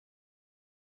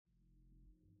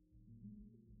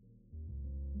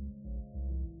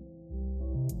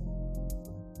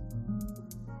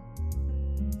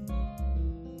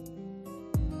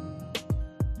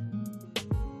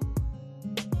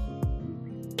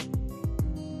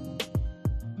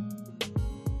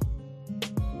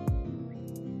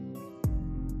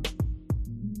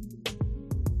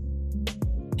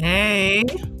Hey.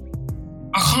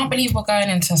 I can't believe we're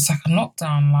going into a second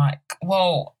lockdown. I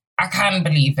can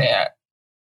believe it.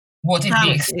 What did we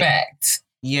expect?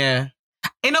 Yeah.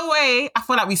 In a way, I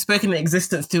feel like we've spoken in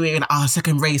existence to it. Like,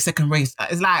 second race.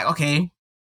 It's like, okay,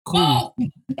 cool. Well,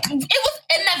 it was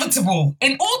inevitable.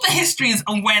 In all the histories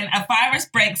of when a virus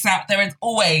breaks out, there is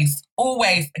always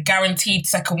a guaranteed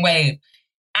second wave.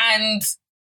 And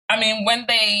I mean, when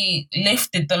they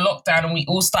lifted the lockdown and we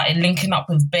all started linking up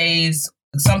with bays,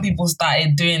 some people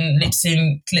started doing lip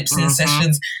sync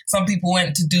sessions. Some people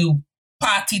went to do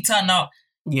party turn up.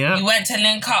 Yeah. You went to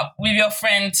link up with your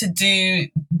friend to do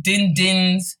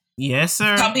din-dins. Yes,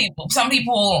 sir. Some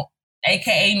people,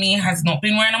 aka me, has not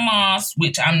been wearing a mask,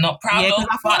 which I'm not proud of.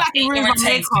 I feel like it ruins my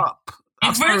makeup.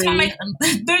 It ruins my makeup.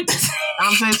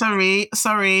 I'm so sorry.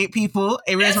 Sorry, people.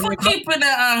 It ruins my makeup. Keeping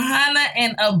a Hannah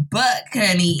and a buck,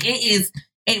 honey.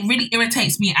 It really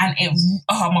irritates me, and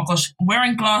oh my gosh,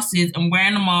 wearing glasses and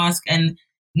wearing a mask and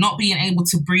not being able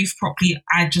to breathe properly,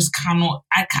 I just cannot.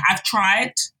 I've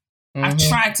tried. Mm-hmm. I've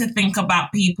tried to think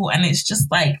about people, and it's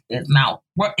just like it's not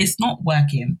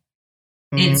working.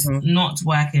 Mm-hmm. It's not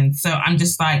working. So I'm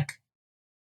no,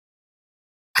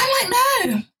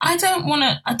 I don't want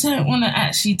to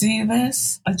actually do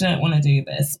this. I don't want to do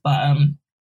this, but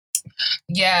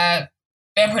yeah,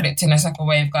 they're predicting a second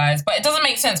wave, guys. But it doesn't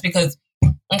make sense because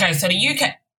okay, so the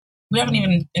UK, we haven't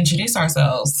even introduced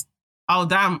ourselves. Oh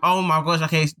damn! Oh my gosh!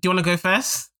 Okay, do you want to go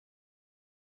first?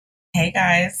 Hey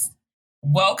guys.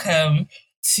 Welcome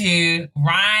to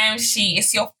Rhyme She.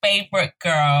 It's your favorite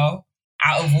girl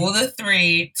out of all the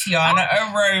three, Tiana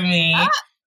Aromi.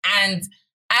 And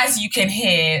as you can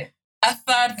hear, a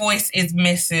third voice is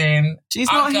missing.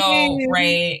 Our girl,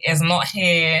 Ray, is not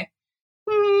here.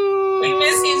 We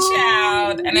miss you,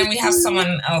 child. And then we have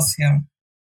someone else here.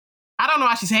 I don't know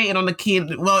why she's hating on the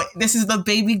kid. Well, this is the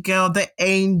baby girl, the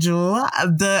angel,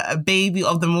 the baby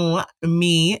of them all.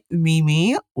 Me,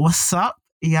 Mimi. What's up?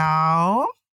 Y'all.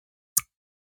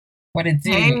 What it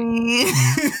do? Hey.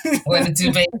 What it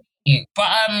do, baby?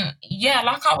 But yeah,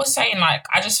 like I was saying, I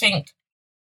just think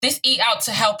this Eat Out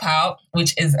to Help Out,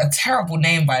 which is a terrible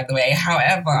name, by the way.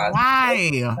 However,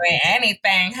 why?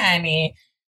 Anything, honey.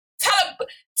 Tell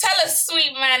a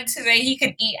sweet man today he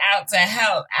can eat out to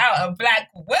help out a black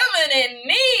woman in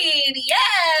need.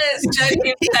 Yes,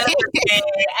 joking.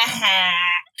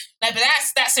 No, but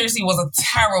that seriously was a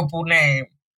terrible name.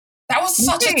 That was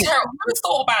such a terrible. I just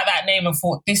thought about that name and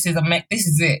thought, this is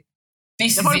it.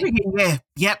 This is it. Yeah,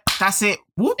 yep, that's it.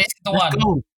 Whoop, this is the one.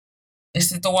 Go.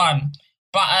 This is the one.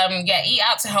 But yeah, Eat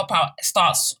Out to Help Out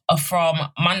starts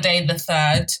from Monday the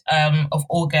 3rd of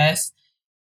August,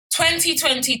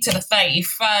 2020 to the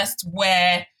 31st,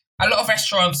 where a lot of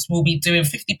restaurants will be doing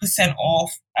 50%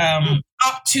 off,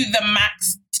 up to the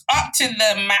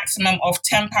maximum of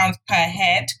 £10 per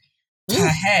head.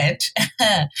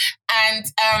 And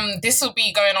this will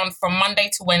be going on from Monday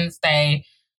to Wednesday.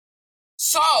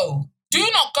 So do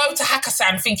not go to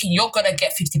Hakkasan thinking you're gonna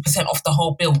get 50% off the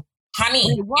whole bill,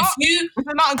 honey. Wait, is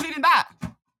it not including that?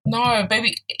 No,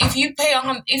 baby. If you buy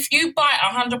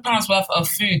 £100 worth of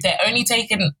food, they're only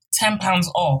taking £10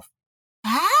 off.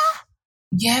 Huh?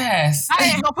 Yes. That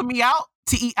ain't helping me out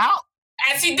to eat out.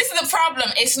 And see, this is the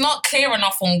problem. It's not clear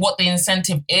enough on what the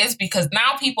incentive is because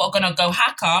now people are going to go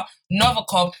Hakka,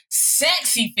 Novikov,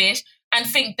 Sexy Fish and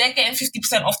think they're getting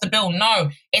 50% off the bill.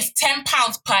 No, it's £10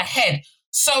 per head.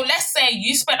 So let's say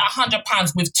you spent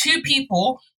 £100 with two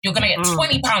people, you're going to get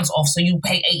 £20 off, so you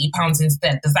pay £80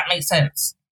 instead. Does that make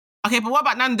sense? Okay, but what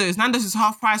about Nando's? Nando's is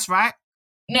half price, right?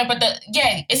 No, but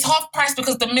it's half price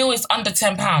because the meal is under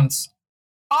 £10.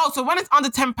 Oh, so when it's under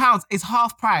 £10, it's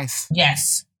half price?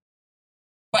 Yes.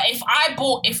 But if I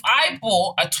bought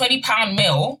a £20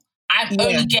 meal, I'm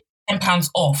only getting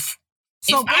 £10 off.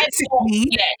 So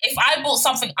if I bought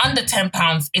something under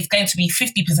 £10, it's going to be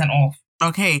 50% off.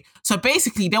 Okay, so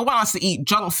basically they want us to eat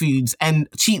junk foods and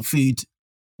cheap food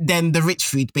than the rich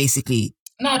food, basically.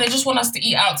 No, they just want us to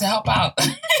eat out to help out. But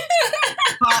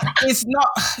it's not,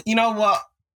 you know what?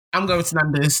 I'm going to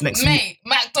Nando's next week. Mate,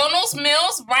 McDonald's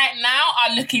meals right now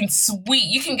are looking sweet.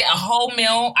 You can get a whole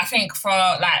meal, I think, for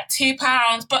like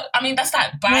 £2. But, I mean, that's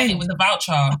like buying it with a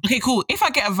voucher. Okay, cool. If I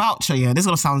get a voucher, this is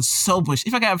going to sound so bush.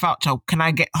 If I get a voucher, can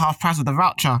I get half price of the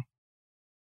voucher?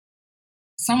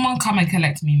 Someone come and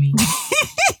collect me.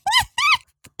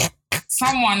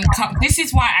 Someone come. This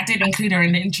is why I didn't include her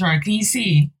in the intro. Can you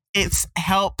see? It's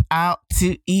help out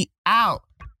to eat out.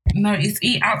 No, it's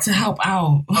eat out to help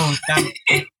out. Oh, damn.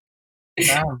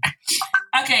 Damn.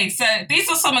 Okay, so these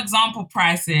are some example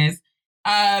prices.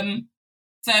 So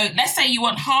let's say you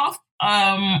want half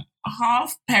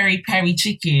half peri peri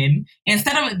chicken,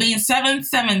 instead of it being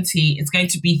 £7.70, it's going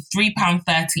to be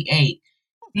 £3.38.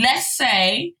 Let's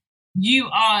say you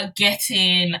are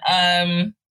getting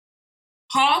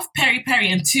half peri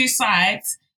peri and two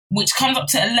sides, which comes up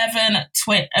to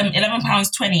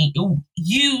 £11.20.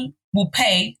 You will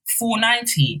pay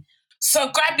 £4.90. So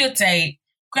grab your date,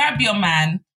 grab your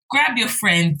man, grab your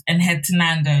friends, and head to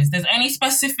Nando's. There's only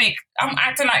specific. I'm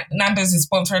acting like Nando's is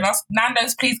sponsoring us.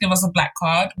 Nando's, please give us a black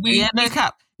card. No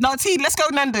cap. No, T, let's go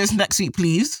Nando's next week,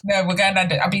 please. No, we're going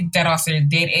Nando's. I'll be dead ass here,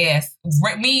 dead ass.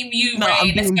 Me, you, No,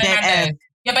 Ray, let's go dead Nando's. ass.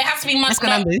 Yeah, but it has to be Monday. Let's go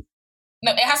Nando's.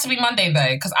 No, it has to be Monday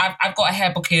though, because I've got a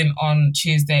hair booking on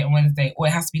Tuesday and Wednesday, or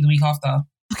it has to be the week after.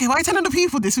 Okay, why are you telling the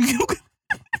people this week?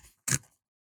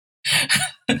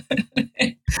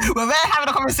 We're having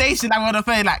a conversation. I'm on the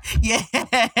phone, like, yeah.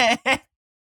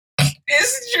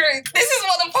 It's true. This is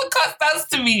what the podcast does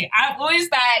to me. I'm always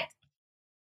like,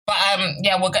 but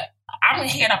yeah, I'm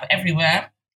hitting up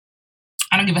everywhere.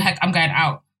 I don't give a heck. I'm going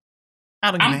out.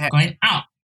 I don't give a heck. Going out.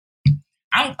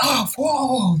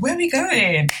 Where are we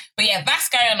going? But yeah, that's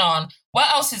going on.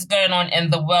 What else is going on in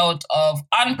the world of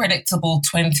Unpredictable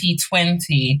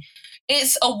 2020?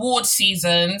 It's award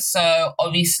season, so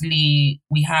obviously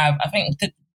we have, I think,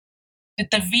 did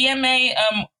the VMA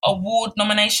award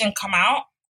nomination come out?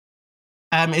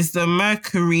 It's the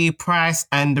Mercury Prize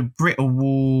and the Brit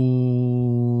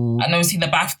Award. And obviously the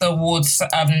BAFTA Awards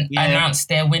announced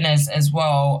their winners as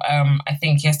well, I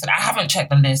think yesterday. I haven't checked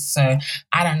the list, so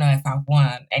I don't know if I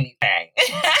won anything.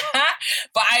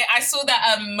 But I saw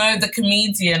that Mo the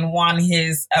comedian won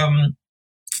his I'm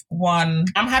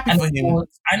happy for him.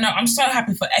 I know, I'm so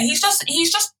happy for him. He's just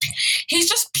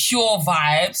pure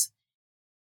vibes.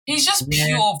 He's just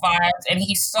pure vibes, and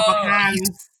he's so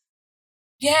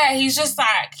he's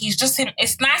just him.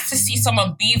 It's nice to see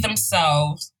someone be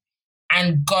themselves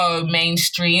and go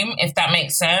mainstream, if that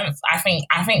makes sense. I think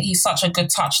he's such a good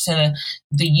touch to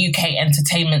the UK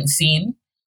entertainment scene.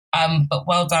 But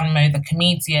well done, Mo the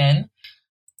comedian.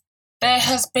 Where do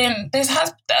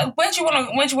you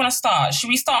want to start? Should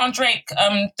we start on Drake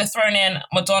dethroning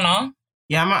Madonna?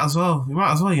 Yeah, might as well,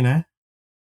 you know.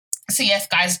 So yes,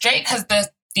 guys, Drake has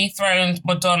dethroned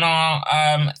Madonna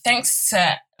thanks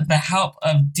to the help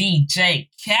of DJ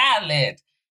Khaled.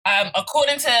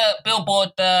 According to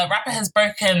Billboard, the rapper has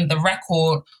broken the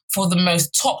record for the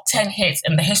most top 10 hits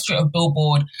in the history of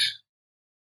Billboard.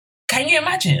 Can you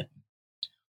imagine?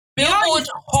 Billboard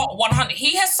Hot 100.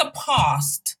 He has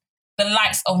surpassed the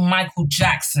likes of Michael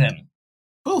Jackson.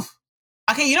 Oof.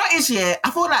 Okay, you know what it is, yeah?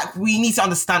 I feel like we need to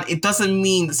understand it doesn't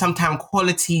mean that sometimes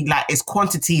quality is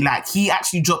quantity. Like, he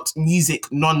actually dropped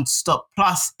music non-stop.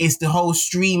 Plus, it's the whole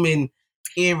streaming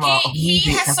era of music.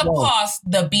 He has surpassed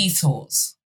the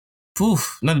Beatles.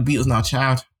 Poof, not the Beatles now,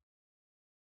 child.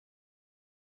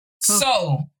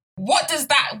 So, what does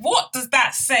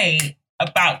that say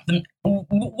about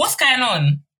what's going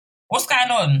on? What's going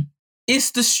on?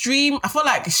 It's the stream. I feel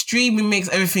like streaming makes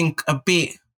everything a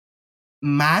bit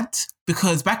mad,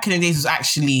 because back in the days it was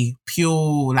actually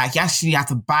pure, like you actually had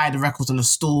to buy the records on the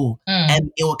store and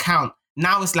it will count.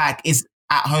 Now it's like it's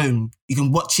at home. You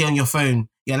can watch it on your phone,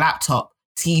 your laptop,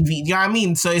 TV. Do you know what I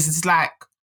mean? So it's just like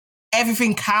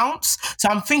everything counts. So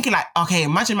I'm thinking like, okay,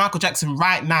 imagine Michael Jackson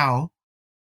right now.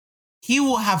 He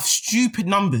will have stupid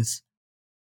numbers,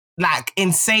 like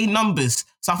insane numbers.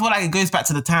 So I feel like it goes back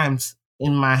to the times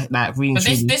in my like reading. But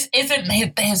this isn't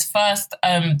his first.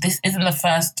 This isn't the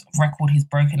first record he's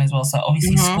broken as well. So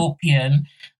obviously, Scorpion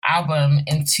album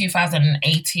in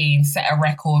 2018 set a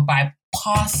record by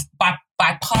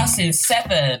passing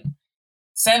seven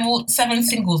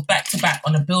singles back to back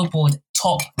on the Billboard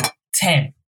Top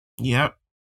 10. Yep,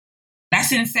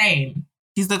 that's insane.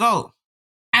 He's the GOAT.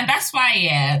 And that's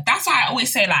why I always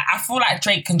say, like, I feel like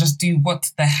Drake can just do what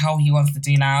the hell he wants to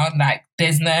do now. Like,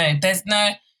 there's no,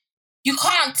 you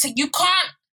can't,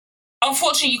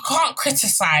 unfortunately, you can't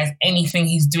criticize anything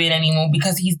he's doing anymore,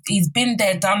 because he's been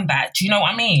there, done that. Do you know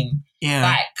what I mean? Yeah.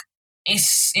 Like,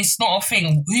 it's not a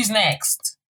thing. Who's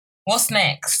next? What's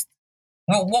next?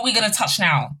 What are we going to touch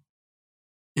now?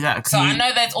 Exactly. So I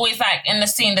know there's always, like, in the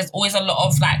scene, there's always a lot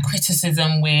of, like,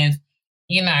 criticism with,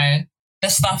 you know, the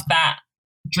stuff that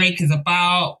Drake is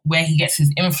about, where he gets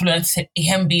his influence,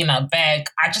 him being a beg.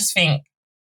 I just think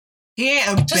he ain't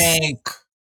a beg.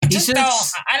 Just don't,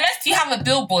 unless you have a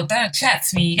billboard, don't chat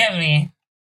to me, you get me?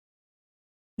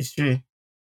 It's true.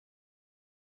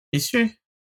 It's true.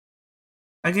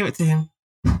 I give it to him.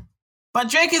 But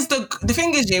Drake is the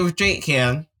thing is, yeah, with Drake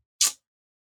here,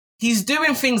 he's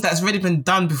doing things that's already been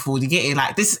done before. You get it?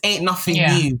 Like, this ain't nothing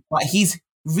new. But he's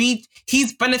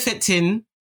benefiting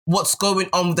what's going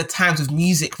on with the times of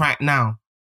music right now.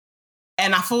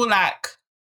 And I feel like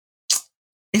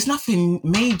it's nothing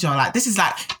major. Like, this is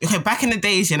like, okay, back in the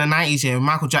days, in the 90s, yeah,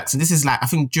 Michael Jackson, this is like, I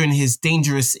think during his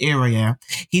Dangerous era, yeah,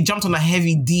 he jumped on a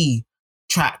Heavy D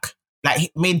track, like,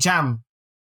 he made Jam.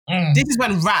 This is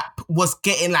when rap was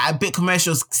getting like a bit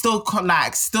commercial, still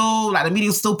like the media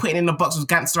was still putting in the box with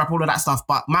gangster rap, all of that stuff.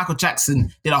 But Michael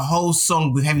Jackson did a whole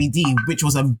song with Heavy D, which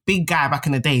was a big guy back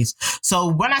in the days.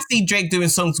 So when I see Drake doing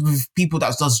songs with people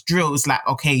that does drill, it's like,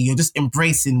 okay, you're just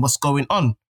embracing what's going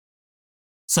on.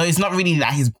 So it's not really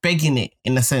like he's begging it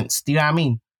in a sense. Do you know what I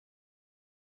mean?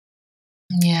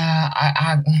 Yeah,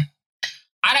 I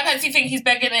don't actually think he's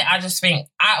begging it. I just think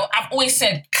I've always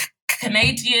said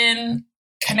Canadian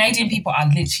people are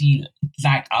literally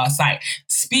like us. Like,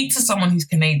 speak to someone who's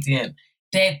Canadian.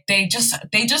 They just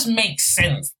make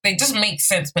sense. They just make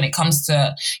sense when it comes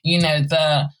to, you know,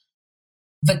 the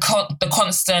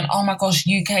constant, oh my gosh,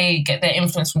 UK get their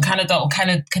influence from Canada, or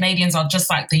Canadians are just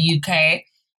like the UK.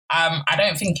 I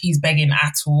don't think he's begging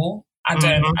at all. I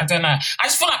don't know. I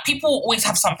just feel like people always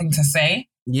have something to say.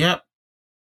 Yep.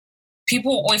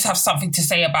 People always have something to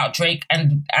say about Drake,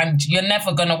 and you're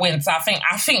never gonna win. So I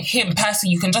think him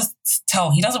personally, you can just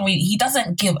tell he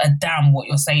doesn't give a damn what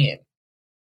you're saying.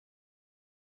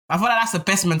 I feel like that's the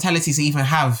best mentality to even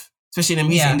have, especially in the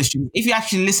music industry. If you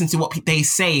actually listen to what they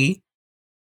say,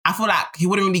 I feel like he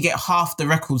wouldn't really get half the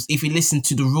records if he listened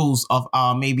to the rules of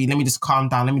maybe let me just calm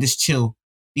down, let me just chill.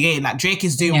 Yeah, like Drake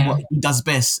is doing what he does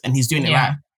best, and he's doing it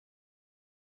right.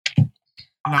 You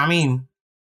know what I mean?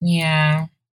 Yeah.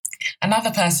 Another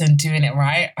person doing it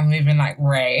right, I'm moving like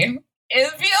Ray,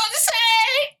 is Beyonce.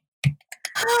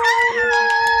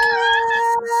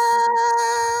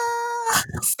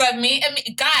 So me,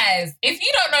 guys, if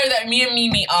you don't know that me and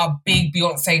Mimi are big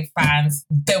Beyonce fans,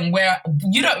 then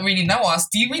you don't really know us.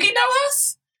 Do you really know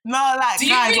us? No, like, do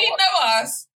you really know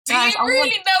us? Do you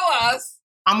really know us?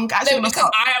 I'm actually because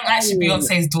I am actually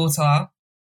Beyonce's daughter.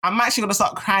 I'm actually gonna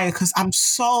start crying because I'm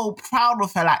so proud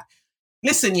of her. Like,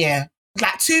 listen,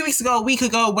 like 2 weeks ago, a week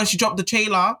ago, when she dropped the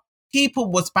trailer,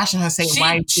 people was bashing her saying,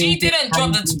 she did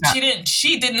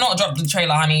not drop the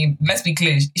trailer, honey. Let's be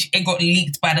clear. It got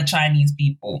leaked by the Chinese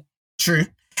people. True.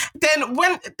 Then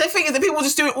when the thing is that people were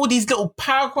just doing all these little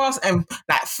paragraphs and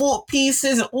like thought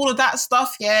pieces and all of that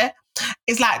stuff,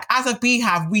 it's like, as a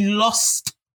Beehive, we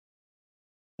lost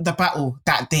the battle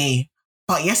that day.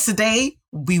 But yesterday,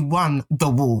 we won the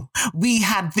war. We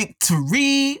had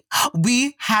victory.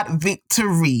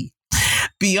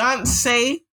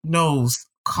 Beyonce knows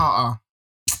Carter.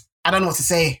 I don't know what to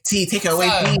say. T, take it away,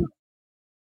 please.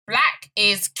 Black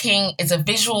is King is a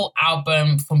visual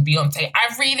album from Beyonce.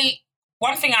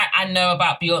 One thing I know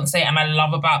about Beyonce and I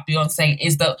love about Beyonce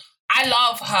is that I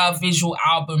love her visual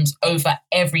albums over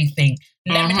everything.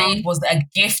 Lemonade was a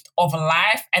gift of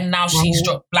life, and now she's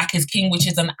dropped Black is King, which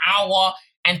is an hour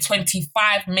and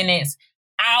 25 minutes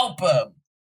album.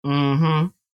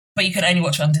 But you can only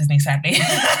watch it on Disney, sadly.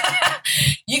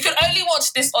 You can only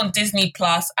watch this on Disney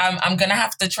Plus. I'm going to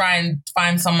have to try and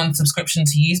find someone's subscription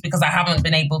to use because I haven't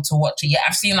been able to watch it yet.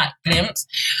 I've seen like glimpse,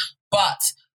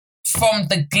 but from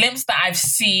the glimpse that I've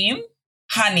seen,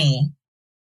 honey,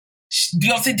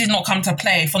 Beyonce did not come to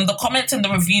play. From the comments and the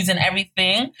reviews and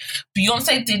everything,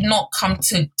 Beyonce did not come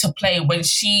to play when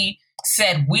she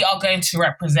said, we are going to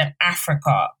represent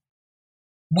Africa.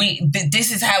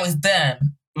 This is how it's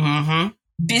done.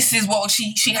 This is what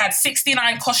she had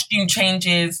 69 costume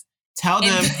changes. Tell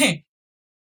them.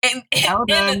 in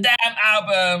the damn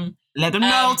album. Let them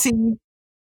know, team.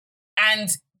 And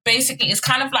basically, it's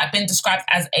kind of like been described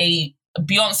as a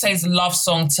Beyonce's love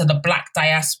song to the Black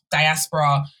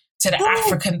diaspora, to the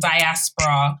African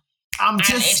diaspora.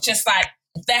 It's just like,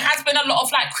 there has been a lot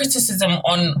of like criticism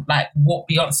on like what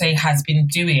Beyonce has been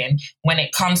doing when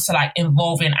it comes to like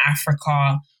involving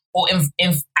Africa or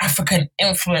in African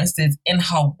influences in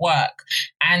her work.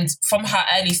 And from her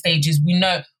early stages, we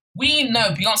know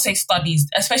Beyonce studies,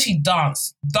 especially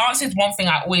dance. Dance is one thing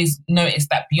I always noticed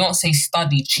that Beyonce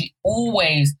studied. She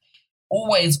always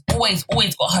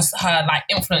got her like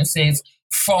influences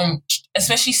from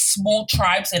especially small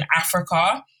tribes in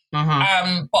Africa.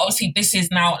 But obviously this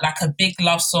is now like a big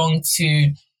love song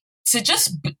to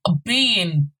just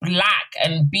being Black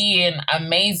and being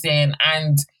amazing,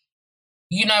 and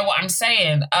you know what I'm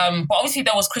saying. But obviously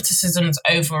there was criticisms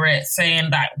over it, saying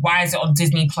that why is it on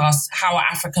Disney Plus? How are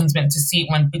Africans meant to see it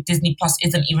when Disney Plus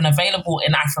isn't even available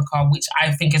in Africa? Which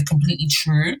I think is completely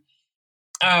true.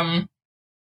 That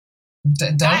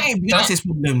ain't Beyonce's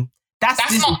problem. That's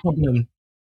Disney's problem.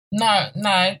 No.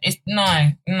 Yeah,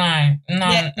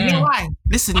 you know why?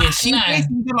 Listen, she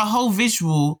basically did a whole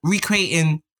visual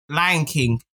recreating Lion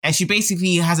King, and she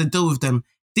basically has a deal with them.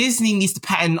 Disney needs to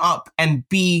pattern up and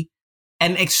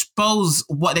expose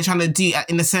what they're trying to do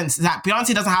in the sense that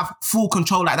Beyonce doesn't have full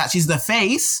control like that. She's the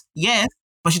face, yes,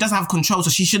 but she doesn't have control, so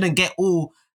she shouldn't get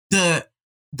all the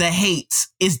hate.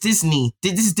 Is Disney.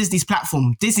 This is Disney's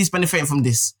platform. Disney's benefiting from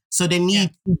this. So they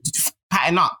need to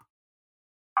pattern up.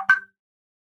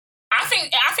 I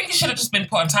think it should have just been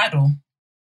put on Tidal.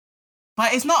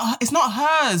 But it's not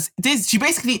hers. She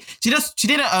did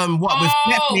it with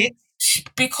Netflix.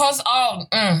 Because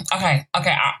okay.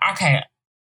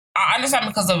 I understand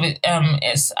because of it.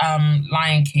 It's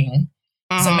Lion King,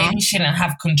 so maybe she didn't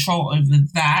have control over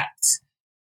that.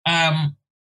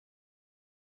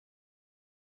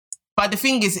 But the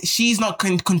thing is, she's not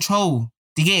in control.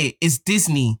 It's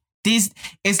Disney.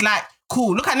 It's like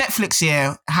cool. Look at Netflix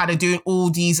here. How they're doing all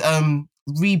these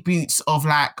reboots of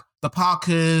like the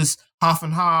Parkers, Half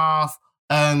and Half.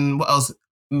 What else?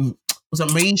 Was it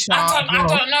Marisha? I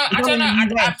don't know. I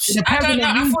feel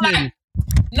like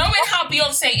knowing how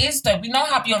Beyonce is, though, we know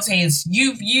how Beyonce is.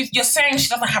 You're saying she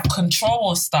doesn't have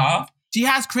control of stuff. She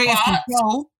has creative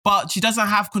control, but she doesn't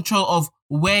have control of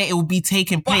where it will be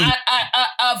taking place.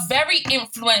 A very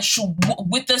influential,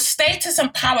 with the status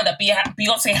and power that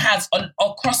Beyonce has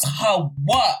across her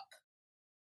work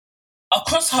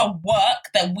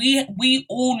that we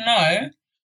all know.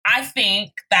 I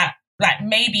think that like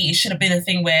maybe it should have been a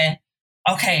thing where,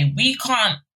 okay, we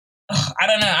can't. I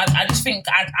don't know. I just think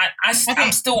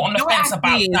I'm still on the fence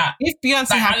about that. If Beyonce,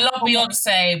 like, I love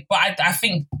Beyonce, but I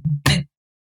think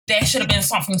there should have been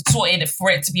something sorted for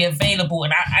it to be available,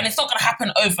 and it's not going to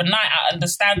happen overnight. I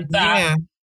understand that,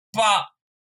 but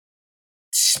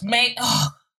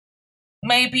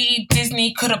maybe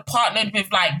Disney could have partnered with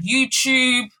like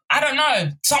YouTube. I don't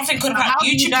know. Something could have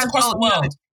happened. YouTube is across the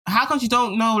world. How come you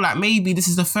don't know, like, maybe this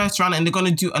is the first round and they're going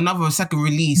to do another second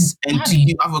release and to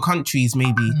do other countries,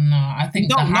 maybe? No, I think you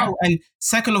don't know. And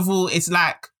second of all, it's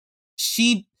like,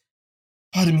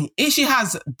 if she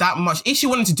has that much, if she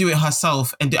wanted to do it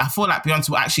herself, and I feel like Beyonce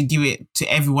will actually do it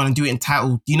to everyone and do it in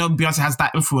title. You know, Beyonce has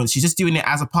that influence. She's just doing it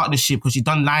as a partnership because she's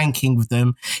done Lion King with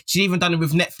them. She's even done it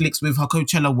with Netflix with her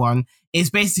Coachella one. It's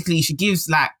basically, she gives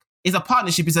like, it's a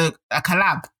partnership, it's a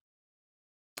collab.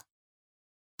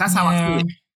 That's how I feel it.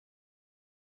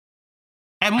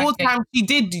 And more time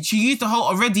she used the whole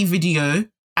Already video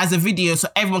as a video so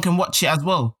everyone can watch it as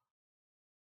well.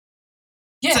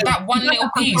 Yeah, so that one little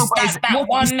piece, that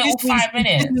one little 5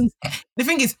 minutes. The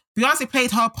thing is, Beyonce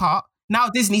played her part. Now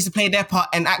Disney needs to play their part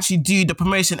and actually do the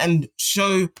promotion and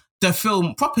show the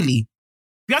film properly.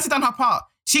 Beyonce done her part.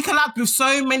 She collabed with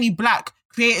so many black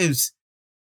creatives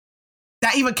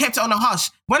that even kept it on a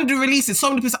hush. When they released it, so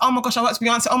many people said, oh my gosh, I watched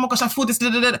Beyonce. Oh my gosh, I thought this.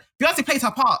 Beyonce played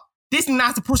her part. Disney now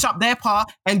has to push up their part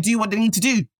and do what they need to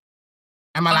do.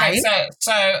 Am I lying?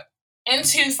 So in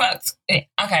two facts,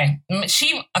 okay.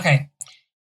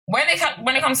 When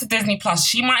it comes to Disney Plus,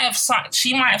 she might have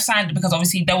signed because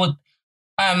obviously there would,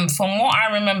 from what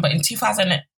I remember,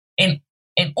 in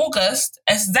August,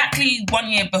 exactly 1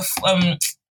 year before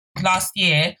last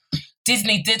year,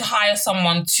 Disney did hire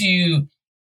someone to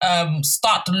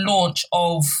start the launch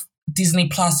of Disney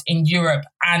Plus in Europe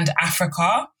and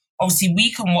Africa. Obviously,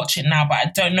 we can watch it now, but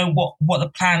I don't know what the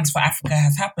plans for Africa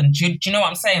has happened. Do you know what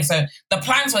I'm saying? So the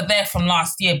plans were there from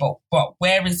last year, but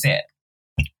where is it?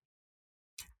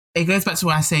 It goes back to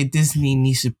what I say, Disney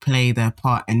needs to play their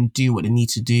part and do what they need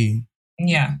to do.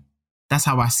 Yeah. That's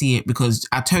how I see it, because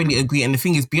I totally agree. And the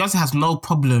thing is, Beyonce has no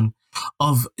problem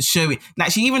of showing.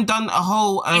 Like, she even done a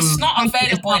whole... it's not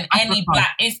available in any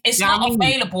black... It's not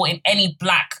available in any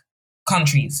black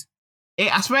countries.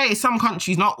 I swear it's some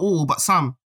countries, not all, but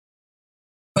some.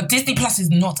 But Disney Plus is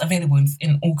not available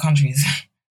in all countries.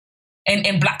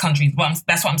 In black countries, but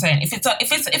that's what I'm saying. If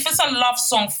it's a love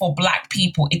song for black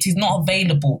people, it is not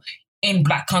available in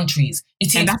black countries.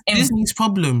 And that's Disney's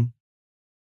problem.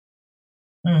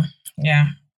 Yeah,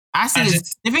 I see.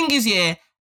 The thing is,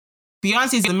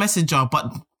 Beyonce is the messenger,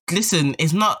 but listen,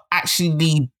 it's not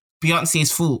actually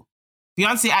Beyonce's fault.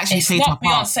 Beyonce actually played her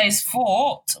part. It's not Beyonce's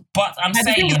fault, but I'm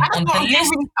saying on the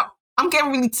list. I'm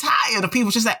getting really tired of people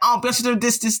just like, oh, Beyonce did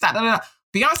this, that.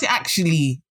 Beyonce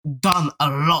actually done a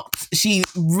lot. She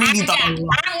really done a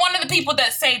lot. I'm one of the people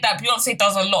that say that Beyonce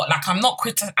does a lot. Like, I'm not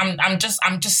I'm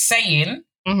just saying.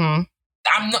 Mm-hmm.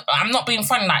 I'm not being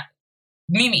funny. Like,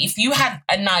 Mimi, if you had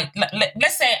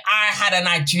let's say I had a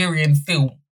Nigerian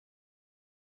film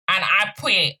and I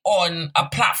put it on a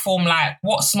platform like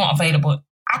what's not available,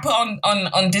 I put it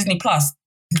on Disney Plus.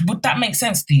 Would that make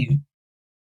sense to you?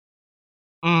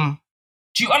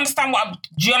 Do you understand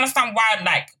why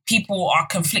like people are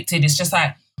conflicted? It's just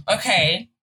like, okay.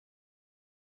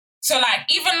 So like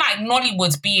even like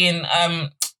Nollywood being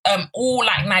all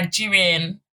like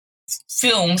Nigerian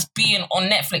films being on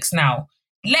Netflix now.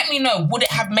 Let me know, would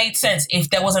it have made sense if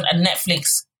there wasn't a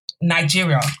Netflix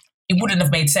Nigeria? It wouldn't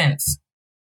have made sense.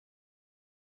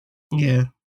 Yeah.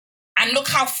 And look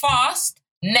how fast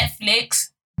Netflix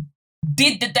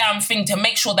did the damn thing to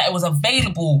make sure that it was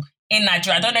available in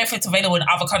Nigeria. I don't know if it's available in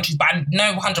other countries, but I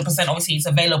know 100% obviously it's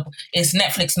available. It's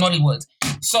Netflix Nollywood.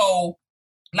 So,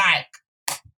 like,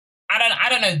 I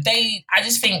don't know. I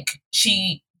just think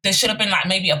there should have been like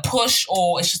maybe a push,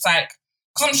 or it's just like,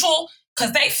 because I'm sure,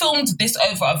 because they filmed this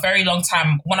over a very long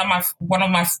time. One of my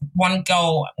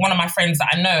friends that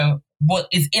I know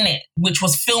is in it, which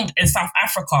was filmed in South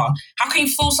Africa. How can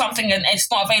you film something and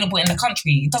it's not available in the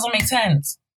country? It doesn't make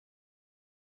sense.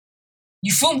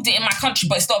 You filmed it in my country,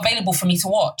 but it's not available for me to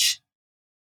watch.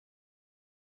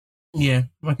 Yeah,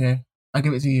 okay. I'll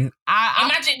give it to you.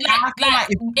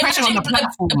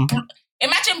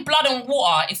 Imagine Blood and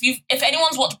Water. If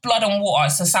anyone's watched Blood and Water,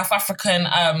 it's a South African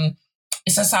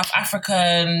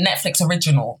Netflix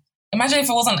original. Imagine if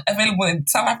it wasn't available in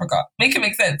South Africa. Make it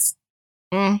make sense.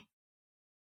 Mm.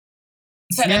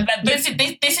 So this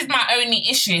is my only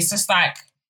issue. It's just like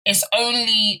it's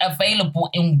only available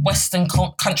in Western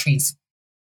countries.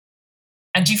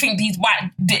 And do you think these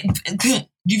white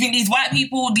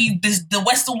people, the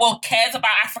Western world cares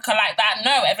about Africa like that?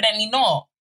 No, evidently not.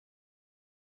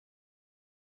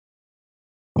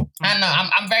 I know.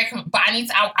 I'm very, but I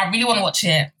really want to watch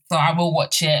it, so I will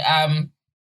watch it.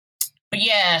 But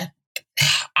yeah,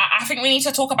 I think we need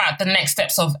to talk about the next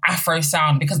steps of Afro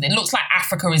sound, because it looks like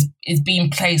Africa is being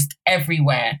placed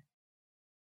everywhere.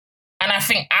 And I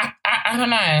think I don't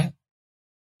know.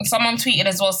 Someone tweeted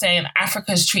as well saying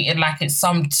Africa's treated like it's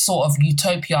some sort of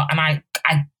utopia, and I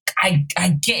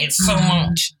get it so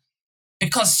much,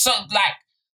 because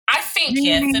I think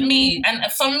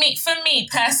for me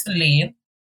personally,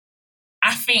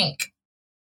 I think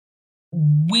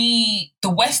the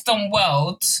Western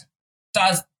world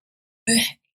does.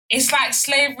 It's like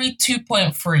slavery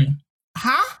 2.3.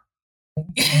 Huh?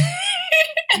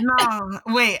 No,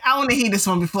 wait. I want to hear this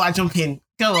one before I jump in.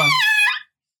 Go on.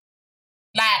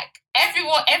 Like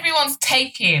everyone's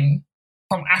taken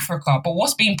from Africa, but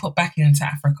what's being put back into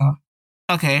Africa?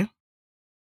 Okay.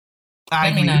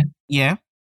 Let me know. Yeah.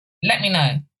 Let me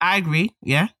know. I agree.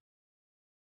 Yeah.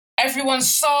 Everyone's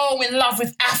so in love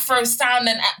with Afro sound,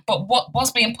 but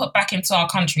what's being put back into our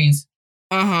countries?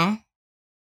 But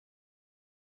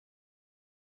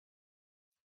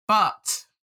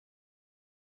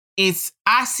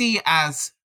I see it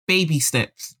as baby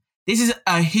steps. This is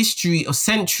a history of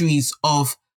centuries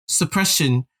of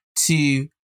suppression to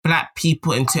Black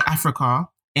people into Africa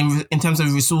in terms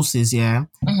of resources, yeah?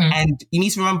 Mm-hmm. And you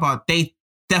need to remember, the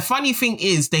funny thing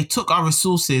is they took our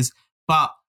resources,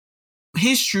 but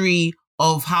history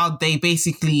of how they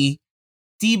basically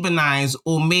demonized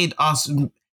or made us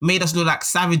look like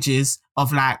savages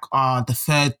of like the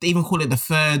third, they even call it the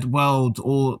third world,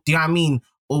 or do you know what I mean?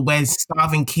 Or where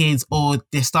starving kids, or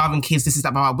they're starving kids, this is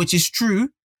that, blah, blah, which is true,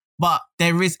 but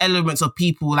there is elements of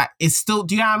people like it's still,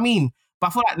 do you know what I mean? But I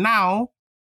feel like now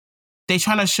they're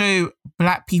trying to show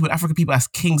Black people, African people as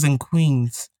kings and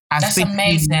queens. That's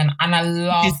amazing, and I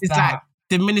love that. Like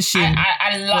diminishing.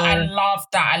 I love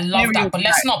that. I love that. But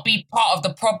let's not be part of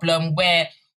the problem where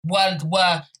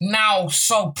we're now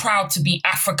so proud to be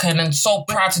African and so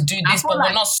proud to do this, but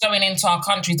we're not sewing into our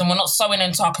countries and we're not sewing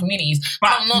into our communities.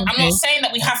 I'm not saying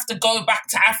that we have to go back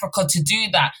to Africa to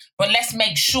do that, but let's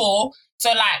make sure. So,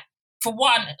 like, for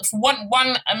one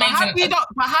amazing.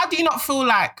 But how do you not feel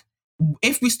like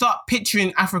if we start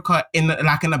picturing Africa in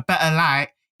a better light,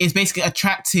 it's basically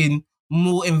attracting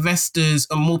more investors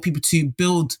and more people to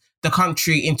build the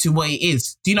country into what it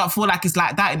is? Do you not feel like it's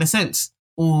like that in a sense,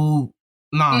 or?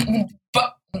 No,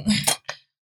 but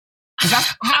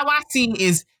that's how I see it.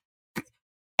 Is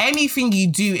anything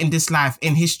you do in this life,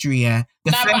 in history, yeah.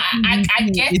 I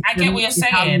get what you're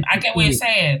saying. I get what you're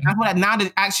saying. I feel like now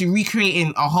they're actually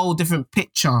recreating a whole different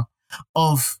picture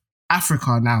of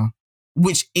Africa now,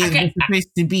 which is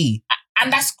supposed to be,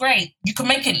 and that's great. You can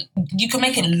make it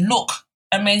look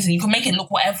amazing. You can make it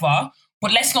look whatever,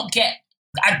 but let's not get.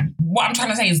 What I'm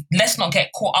trying to say is let's not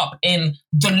get caught up in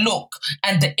the look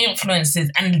and the influences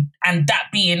and that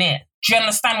being it. Do you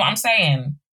understand what I'm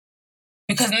saying?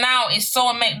 Because now it's so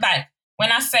amazing. Like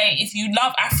when I say if you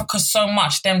love Africa so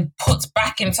much, then put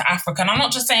back into Africa. And I'm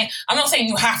not saying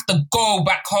you have to go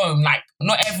back home. Like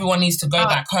not everyone needs to go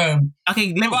back home.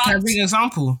 Okay, can I bring an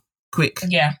example? Quick.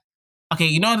 Yeah. Okay,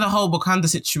 you know the whole Wakanda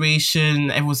situation,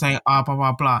 everyone's saying, blah,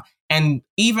 blah, blah. And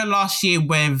even last year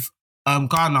with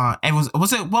Ghana.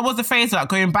 What was the phrase like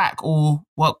going back or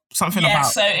what something Yeah,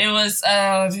 about? so it was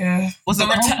Was the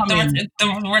it return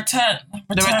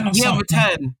of year of something.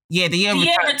 return? Yeah, the year of The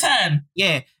year return. return.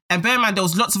 Yeah, and bear in mind there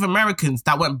was lots of Americans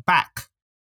that went back,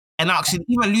 and actually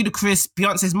even Ludacris,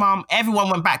 Beyonce's mom, everyone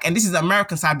went back, and this is the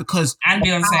American side because And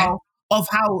Beyonce. of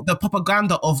how the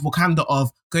propaganda of Wakanda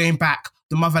of going back,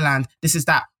 the motherland, this is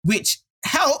that, which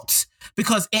helped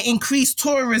because it increased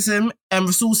tourism and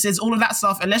resources, all of that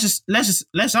stuff, and leisure,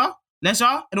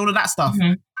 and all of that stuff,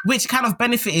 which kind of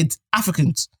benefited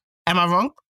Africans. Am I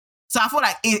wrong? So I feel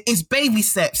like it's baby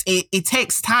steps. It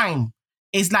takes time.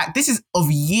 It's like this is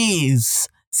of years,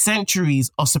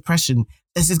 centuries of suppression.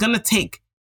 This is gonna take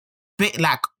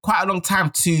quite a long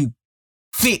time to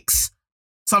fix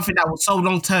something that was so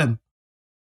long term.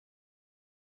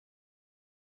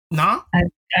 No?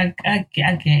 I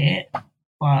get it.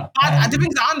 But I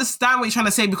understand what you're trying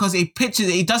to say because it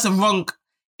does a wrong,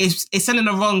 it's sending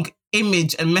a wrong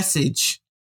image and message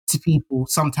to people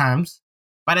sometimes.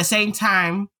 But at the same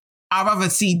time, I'd rather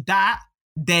see that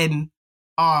than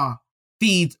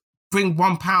bring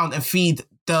 £1 and feed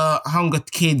the hunger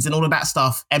kids and all of that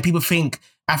stuff. And people think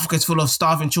Africa's full of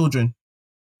starving children.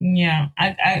 Yeah,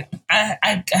 I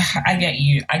get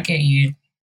you. I get you.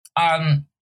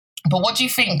 But what do you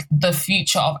think the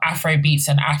future of Afro beats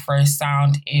and Afro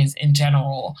sound is in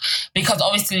general? Because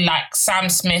obviously, like Sam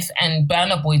Smith and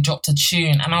Burna Boy dropped a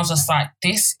tune, and I was just like,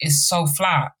 this is so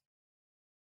flat.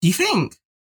 Do you think?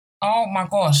 Oh my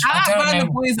gosh! I like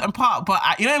Burna Boys and part, but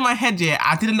in my head,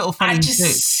 I did a little funny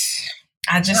joke.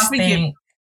 I just think.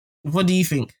 What do you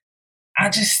think? I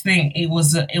just think it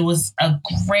was a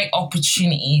great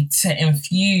opportunity to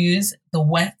infuse the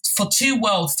West for two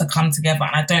worlds to come together,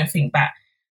 and I don't think that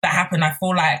happened. I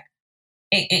feel like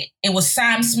it was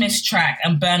Sam Smith's track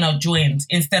and Burna joined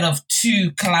instead of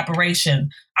two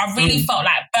collaboration. I really felt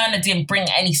like Burna didn't bring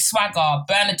any swagger.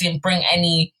 Burna didn't bring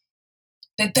any.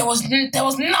 There was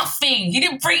nothing. He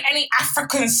didn't bring any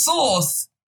African sauce.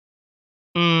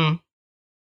 And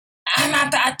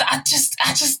I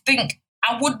just think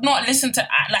I would not listen to,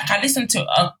 like, I listened to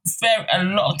a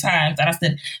lot of times and I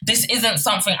said, this isn't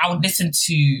something I would listen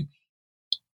to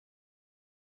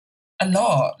a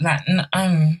lot. Like,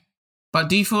 But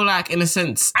do you feel like, in a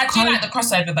sense... I do like the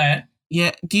crossover, though.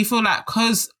 Yeah. Do you feel like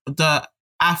because the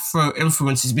Afro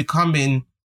influence is becoming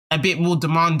a bit more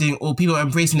demanding or people are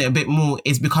embracing it a bit more,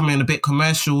 it's becoming a bit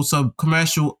commercial, so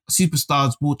commercial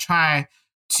superstars will try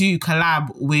to collab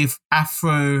with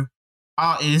Afro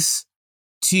artists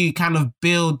to kind of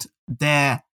build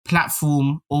their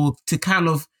platform or to kind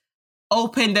of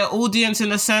open their audience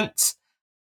in a sense?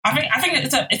 I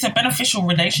think it's a beneficial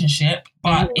relationship,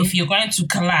 but if you're going to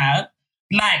collab,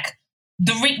 look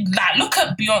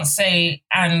at Beyonce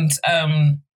and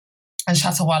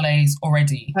Shatta Wale's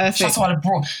already.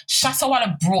 Shatta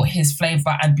Wale brought his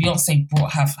flavor and Beyonce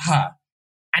brought her,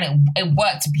 and it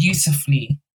worked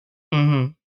beautifully.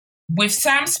 With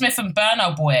Sam Smith and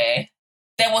Burna Boy,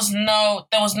 there was no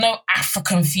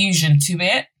African fusion to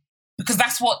it because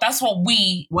that's what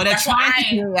we. Well, they're trying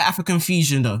to do African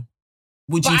fusion though.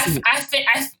 Would you think?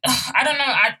 I don't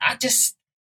know. I just.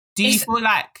 Do you feel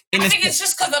like? I think it's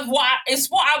just because of what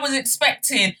I was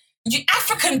expecting. You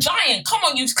African giant. Come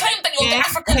on, you claimed that you're the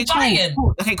African giant.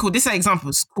 Cool. Okay, cool. This is an example.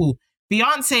 It's cool.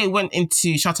 Beyonce went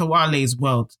into Shatta Wale's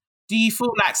world. Do you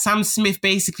feel like Sam Smith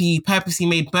basically purposely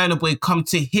made Burna Boy come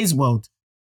to his world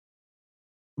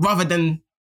rather than?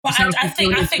 But I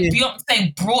think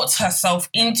Beyonce brought herself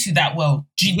into that world.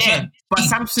 But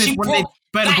Sam Smith wanted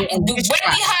Burna Boy on this track.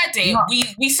 When we heard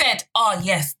it, we said, "Oh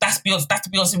yes, that's Beyonce. That's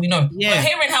the Beyonce we know." Yeah. But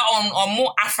hearing her on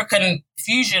more African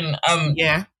fusion,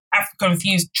 African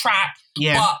fused track,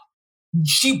 but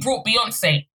she brought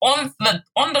Beyonce on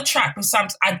the track with Sam.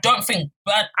 I don't think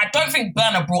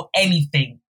Burna brought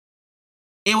anything.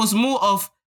 It was more of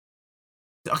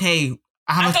I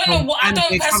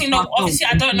don't personally know. Obviously,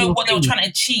 I don't know what they were trying to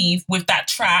achieve with that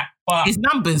track, but it's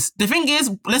numbers. The thing is,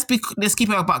 let's keep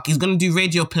it a buck. He's gonna do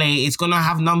radio play. It's gonna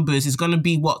have numbers. It's gonna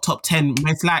be top 10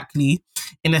 most likely.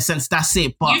 In a sense, that's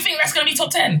it. But you think that's gonna be top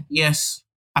 10? Yes,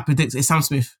 I predict it's Sam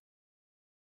Smith.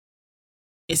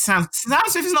 Sam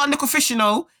Smith is not a little fish, you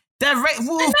know. They're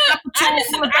Wolf. I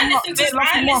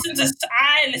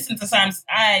listen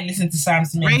to Sam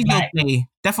Smith. Radio play.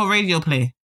 Therefore, radio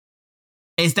play.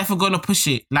 It's definitely going to push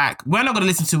it. Like, we're not going to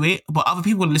listen to it, but other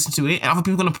people are going to listen to it, and other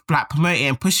people are going to promote it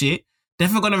and push it. They're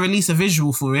definitely going to release a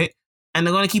visual for it, and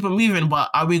they're going to keep it moving. But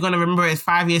are we going to remember it in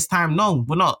 5 years' time? No,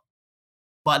 we're not.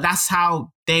 But that's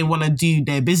how they want to do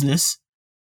their business.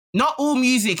 Not all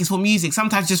music is for music.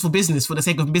 Sometimes just for business, for the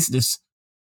sake of business.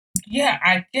 Yeah,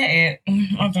 I get it.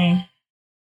 Okay.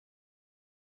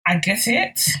 I get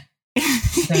it.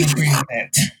 Don't agree with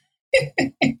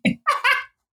it.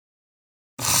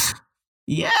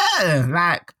 Yeah,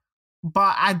 like,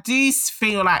 but I do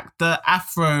feel like the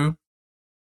Afro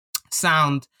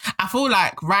sound, I feel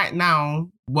like right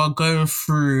now we're going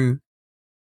through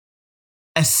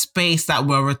a space that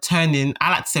we're returning.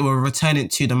 I like to say we're returning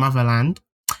to the motherland,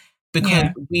 because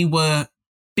we were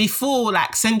before,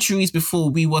 like centuries before,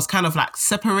 we was kind of like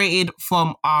separated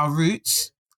from our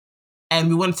roots, and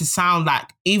we wanted to sound like,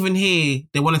 even here,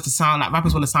 they wanted to sound like,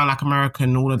 rappers want to sound like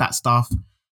American, all of that stuff.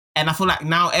 And I feel like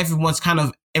now everyone's kind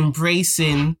of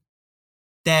embracing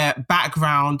their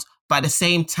background, but at the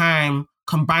same time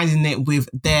combining it with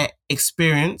their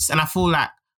experience. And I feel like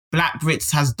Black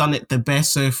Brits has done it the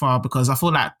best so far, because I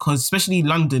feel like, because especially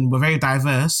London, we're very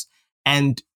diverse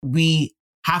and we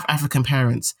have African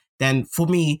parents. Then for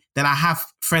me, then I have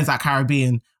friends like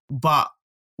Caribbean, but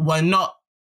we're not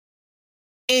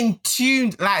in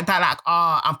tune like that. Like,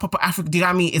 I'm proper African. Do you know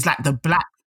what I mean? It's like the Black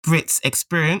Brits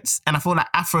experience. And I feel like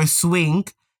Afro swing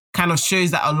kind of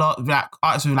shows that a lot. Like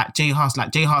artists with like J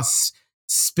Hus,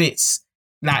 spits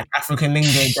like African lingo.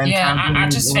 I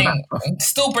just think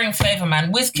still bring flavor,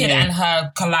 man. Wizkid and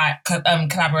her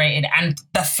collaborated, and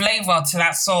the flavor to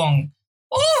that song.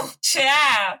 Ooh,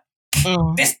 child.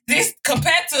 This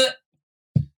compared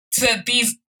to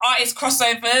these artist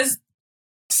crossovers,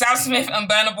 Sam Smith and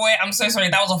Burna Boy, I'm so sorry,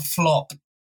 that was a flop.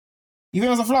 You think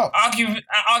it was a flop? Argue with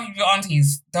your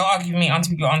aunties. Don't argue with me.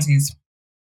 Argue with your aunties.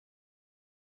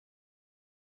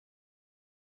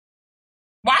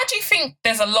 Why do you think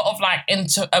there's a lot of like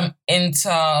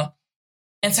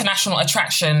international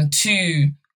attraction to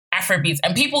Afrobeats?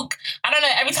 And people, I don't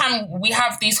know, every time we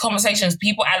have these conversations,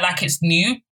 people act like it's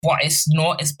new, but it's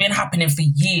not. It's been happening for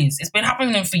years.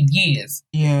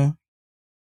 Yeah.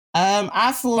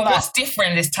 I feel but like what's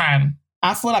different this time?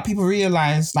 I feel like people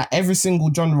realize like every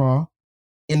single genre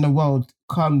in the world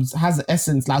has an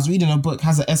essence. Like I was reading a book,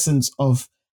 has an essence of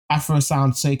Afro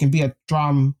sound. So it can be a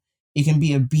drum, it can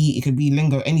be a beat, it can be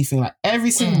lingo, anything. Like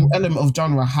every single element of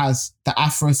genre has the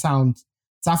Afro sound.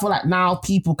 So I feel like now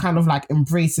people kind of like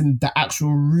embracing the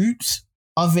actual roots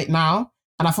of it now.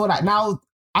 And I feel like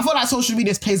social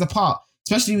media plays a part,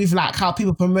 especially with like how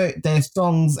people promote their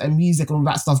songs and music and all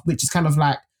that stuff, which is kind of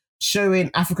like showing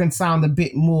African sound a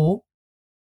bit more.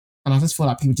 And I just feel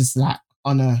like people just like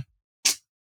and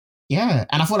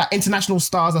I feel like international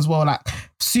stars as well, like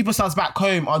superstars back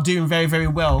home are doing very, very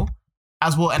well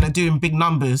as well, and are doing big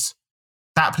numbers.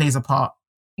 That plays a part.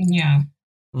 Yeah,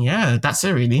 that's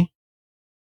it really.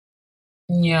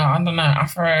 Yeah, I don't know,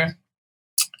 Afro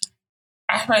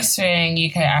swing,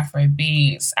 UK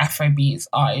Afrobeats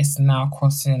artists now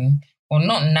crossing over.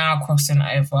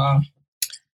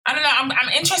 I don't know. I'm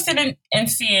interested in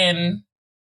seeing.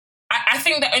 I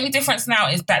think the only difference now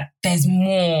is that there's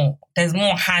more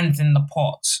hands in the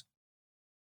pot.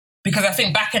 Because I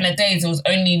think back in the days, it was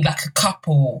only like a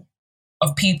couple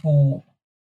of people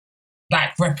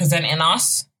like representing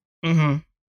us. Mm-hmm.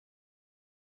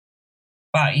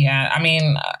 But yeah, I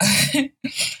mean,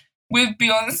 with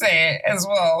Beyonce as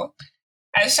well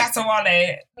and Shatta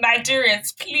Wale,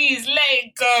 Nigerians, please let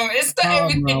it go. It's not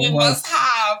everything we must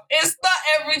have. It's not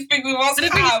everything we must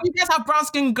have. You guys have brown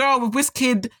skin girl with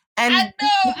Wizkid. And I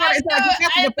know.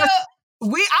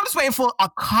 I'm just waiting for a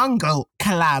Congo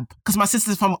collab because my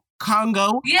sister's from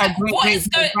Congo. Yeah, what is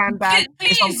going?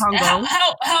 Please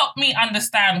help me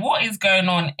understand what is going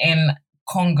on in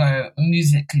Congo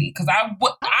musically, because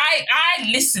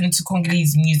I listen to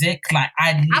Congolese music, like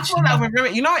I feel like we're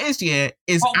very, you know what it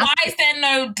is, but why is there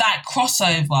no like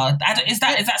crossover? Is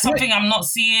that something I'm not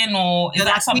seeing, or is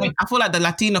that something? I feel like the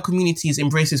Latino communities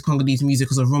embraces Congolese music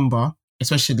because of rumba,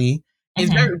 especially. It's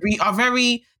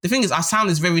the thing is, our sound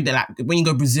is very, like, when you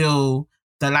go Brazil,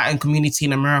 the Latin community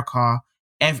in America,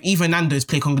 even Nando's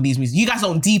play Congolese music. You guys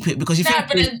don't deep it because you think...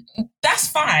 but that's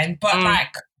fine, but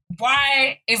like,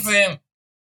 why isn't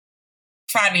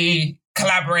Fanny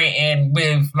collaborating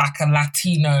with like a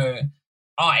Latino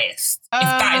artist?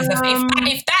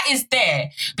 If that is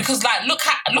there, because like,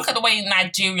 look at the way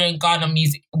Nigerian Ghana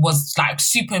music was like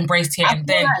super embraced here, and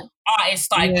then artists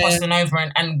started crossing over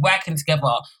and working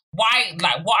together. Why,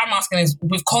 like, what I'm asking is,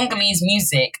 with Congolese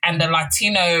music and the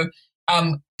Latino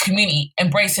community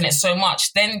embracing it so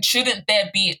much, then shouldn't there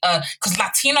be because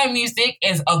Latino music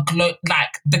is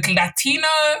like the Latino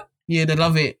they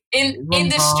love it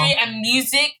industry and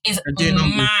music is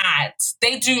mad.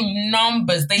 They do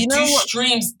numbers. They do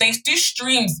streams. They do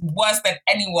streams worse than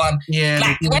anyone.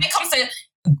 Like when it comes to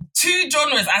two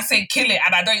genres, I say kill it,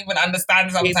 and I don't even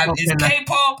understand sometimes. It's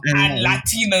K-pop and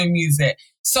Latino music.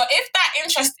 So if that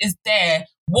interest is there,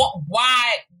 what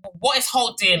is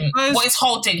holding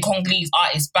Congolese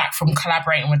artists back from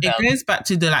collaborating with them? It goes back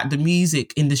to the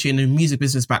music industry and the music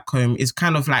business back home. It's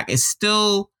kind of like it's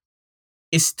still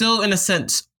in a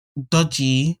sense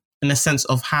dodgy in a sense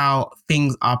of how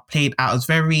things are played out.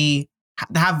 They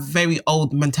have very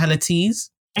old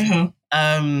mentalities.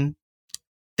 Mm-hmm.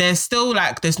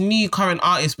 There's new current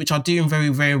artists which are doing very,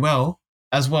 very well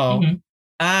as well.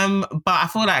 Mm-hmm. But I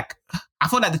feel like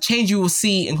the change you will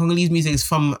see in Congolese music is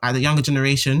from the younger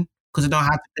generation, because they don't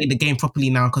have to play the game properly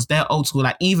now, because they're old school.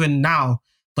 Like even now,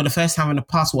 for the first time in the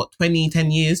past,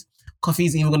 10 years,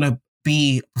 Kofi's even going to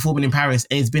be performing in Paris.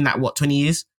 And it's been 20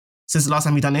 years since the last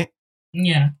time he done it.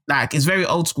 Yeah. Like it's very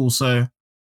old school. So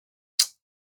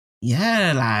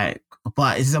yeah,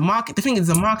 but it's a market. The thing is,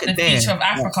 the market there. The future of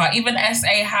Africa. Even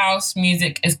SA House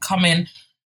music is coming.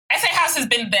 SA House has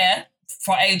been there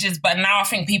for ages, but now I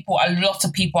think a lot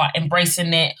of people are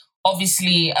embracing it.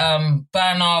 Obviously,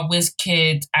 Burna,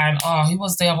 Wizkid, and who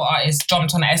was the other artist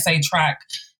jumped on the SA track,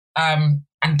 and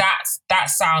that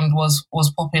sound was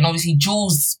popping. Obviously,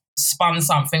 Jules spun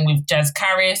something with Jez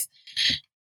Caris.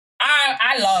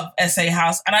 I love SA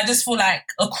House, and I just feel like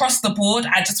across the board,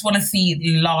 I just want to see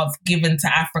love given to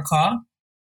Africa.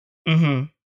 Mm-hmm.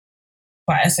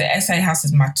 But SA House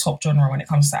is my top genre when it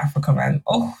comes to Africa, man.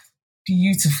 Oh,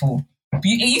 beautiful.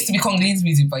 It used to be Congolese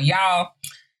music, but y'all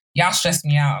stressed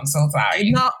me out. I'm so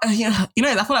sorry. I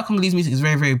feel like Congolese music is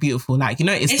very, very beautiful. Like,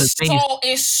 it's the bass.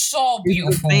 It's so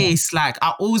beautiful. It's the bass. Like,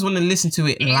 I always want to listen to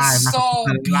it live. It's so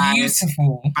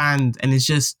beautiful. And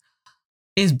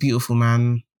it's beautiful,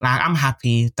 man. Like, I'm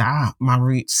happy that my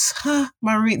roots, me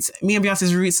and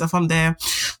Beyonce's roots are from there.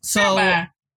 So,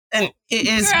 and it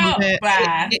is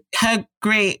her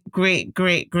great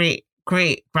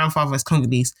grandfather is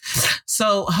Congolese.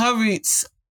 So her roots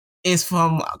is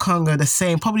from Congo, the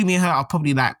same. Probably me and her are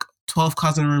probably 12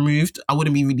 cousins removed. I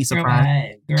wouldn't be really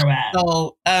surprised. Girl, right.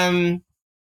 So,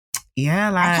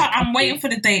 yeah, I'm waiting for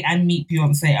the day I meet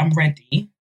Beyonce. I'm ready.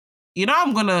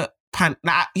 I'm gonna I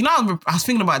was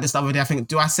thinking about this the other day. I think,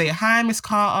 do I say hi, Miss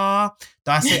Carter?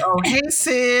 Do I say, oh, hey,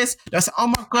 sis? Do I say, oh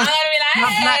my God, I'm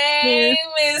gonna be like, hey,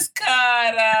 Miss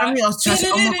Carter? I mean, I was just,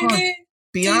 oh my God,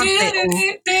 Beyonce.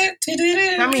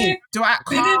 Do I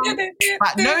cry?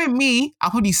 But knowing me,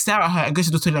 I'll probably stare at her and go to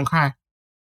the toilet and cry.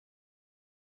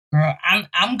 Girl,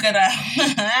 I'm gonna.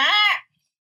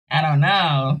 I don't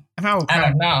know. I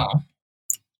don't know.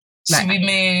 Should we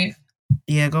move?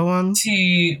 Yeah, go on.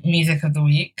 To Music of the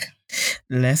Week.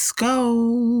 Let's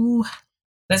go.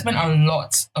 There's been a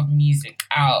lot of music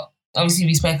out. Obviously,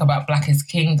 we spoke about Black is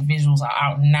King. The visuals are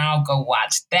out now. Go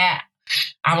watch that.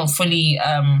 I haven't fully...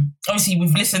 obviously,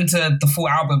 we've listened to the full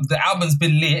album. The album's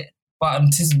been lit, but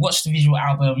to watch the visual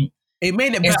album... It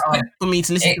made it better for me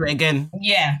to listen to it again.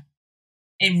 Yeah.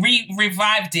 It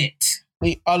revived it.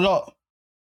 A lot.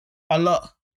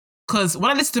 Because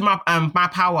when I listened to my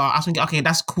Power, I was thinking, okay,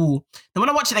 that's cool. Then when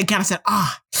I watched it again, I said,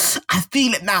 I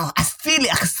feel it now. I feel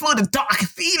it. I can smell the dark. I can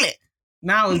feel it.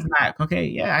 Now it's like, okay,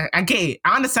 yeah, I get it.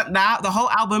 I understand that. The whole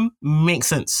album makes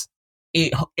sense.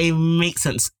 It makes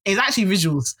sense. It's actually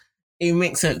visuals. It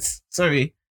makes sense.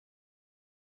 Sorry.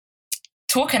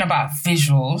 Talking about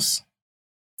visuals,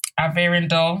 Averian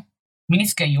Doll, we need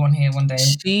to get you on here one day.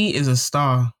 She is a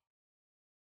star.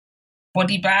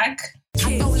 Body Bag.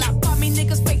 I know like bummy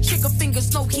niggas, fake trigger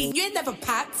fingers, no heat. You ain't never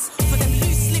pats. For them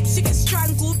loose lips, you get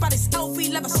strangled by this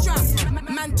LV leather strap.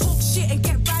 Man talk shit and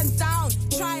get ran down.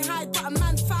 Try hide, but a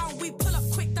man found. We pull up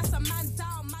quick, that's a man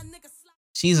down. My nigga slap.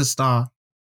 She's a star.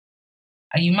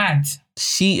 Are you mad?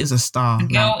 She is a star. The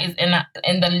girl is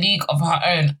in the league of her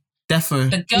own. Defo.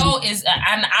 The girl is,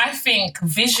 and I think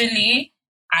visually,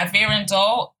 Averian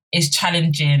Doll is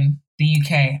challenging the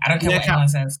UK. I don't care what anyone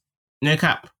says. No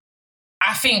cap.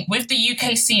 I think with the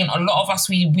UK scene, a lot of us,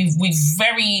 we've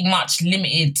very much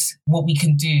limited what we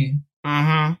can do.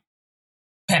 Mm-hmm.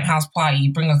 Penthouse party,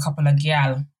 bring a couple of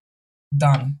gyal,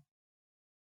 done.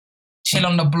 Chill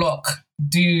on the block,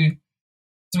 do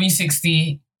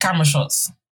 360 camera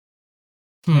shots.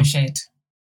 No shade.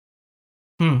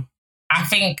 I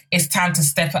think it's time to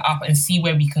step it up and see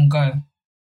where we can go.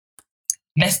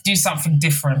 Let's do something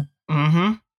different.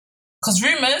 Mm-hmm. Because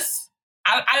Rumours,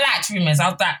 I liked Rumours. I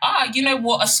was like, you know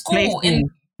what? A school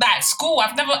in that school.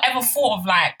 I've never ever thought of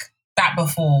that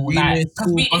before.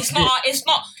 It's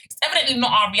evidently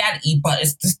not our reality, but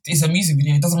it's a music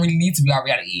video. It doesn't really need to be our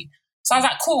reality. So I was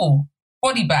like, cool.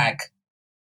 Body Bag.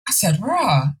 I said,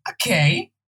 rah,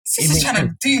 okay. This is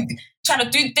trying to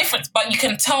do different, but you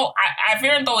can tell.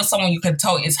 Averian Doll is someone you can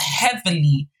tell is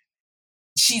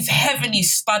she's heavily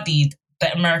studied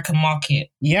the American market.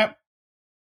 Yep.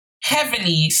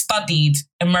 heavily studied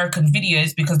American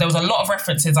videos because there was a lot of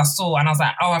references I saw and I was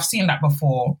like, oh, I've seen that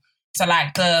before. So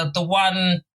like the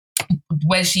one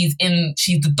where she's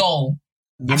the doll.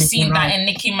 I've seen that in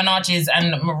Nicki Minaj's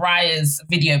and Mariah's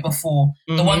video before.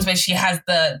 Mm-hmm. The ones where she has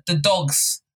the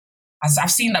dogs.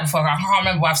 I've seen that before. I can't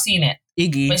remember where I've seen it.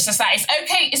 Iggy. But it's just like, it's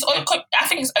okay. I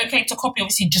think it's okay to copy.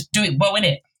 Obviously, just do it well in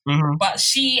it. Mm-hmm. But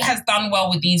she has done well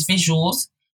with these visuals.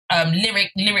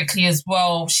 Lyrically as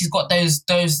well. She's got those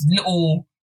little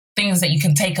things that you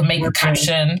can take and make a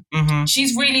caption. Mm-hmm.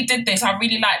 She's really did this. I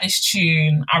really like this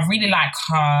tune. I really like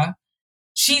her.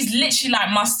 She's literally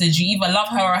like Mustard. You either love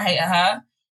her or hate her.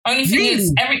 Only thing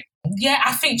is, I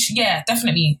think,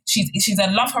 definitely. She's a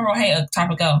love her or hate her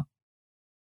type of girl.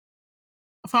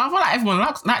 I feel like everyone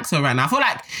likes her right now. I feel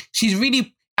like she's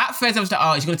really, at first I was like,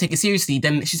 oh, she's going to take it seriously.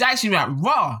 Then she's actually like,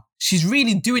 raw. She's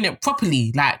really doing it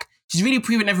properly. Like, she's really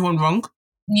proving everyone wrong.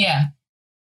 Yeah.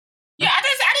 Yeah, I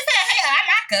didn't say I hate her. I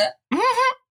like her.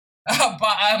 Mm-hmm.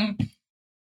 But,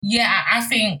 I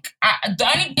think the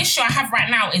only issue I have right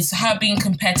now is her being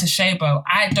compared to Shabo.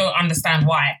 I don't understand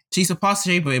why. She surpassed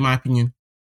Shabo, in my opinion.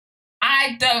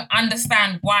 I don't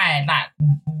understand why. Like,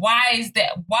 why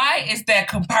is there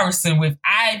comparison with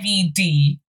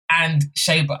IVD and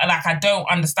Shabo? Like, I don't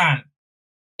understand.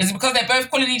 Is it because they're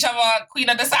both calling each other Queen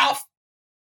of the South?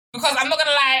 Because I'm not gonna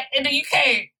lie, in the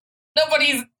UK,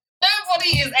 nobody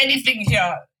is anything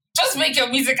here. Just make your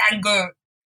music and go.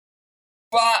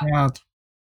 But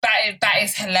that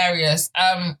is hilarious.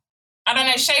 I don't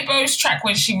know, Shabo's track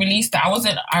when she released it, I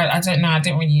don't know, I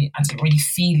didn't really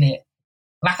feel it.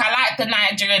 Like, I like the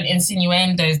Nigerian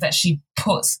insinuendos that she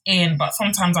puts in, but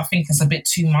sometimes I think it's a bit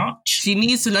too much. She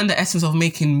needs to learn the essence of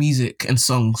making music and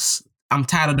songs. I'm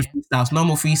tired of the freestyles. No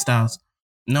more freestyles.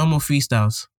 No more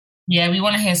freestyles. Yeah, we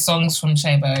want to hear songs from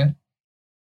Shabo.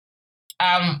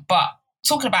 But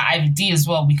talking about IVD as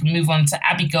well, we can move on to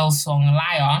Abigail's song,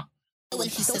 Liar. When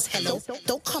he says hello,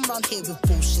 don't come round here with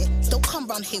bullshit. Don't come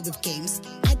round here with games.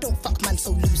 I don't fuck man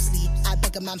so loosely. I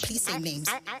beg a man, please say names.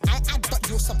 I add, but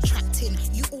you're subtracting.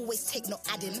 You always take, not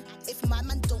adding. If my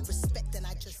man don't respect, then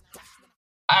I just...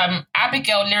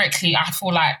 Abigail, lyrically, I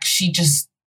feel like she just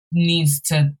needs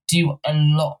to do a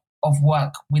lot of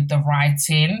work with the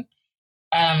writing.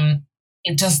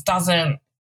 It just doesn't...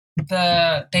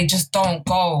 They just don't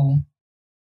go...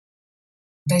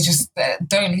 They just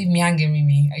don't leave me hanging,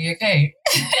 Mimi. Are you okay?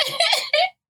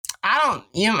 I'm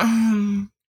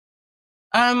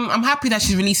happy that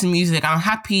she's releasing music. I'm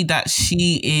happy that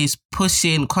she is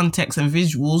pushing context and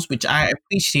visuals, which I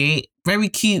appreciate. Very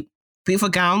cute, beautiful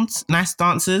gowns, nice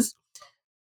dancers.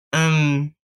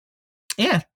 Carry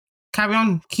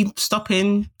on. Keep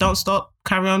stopping. Don't stop.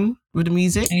 Carry on with the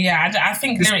music. Yeah, I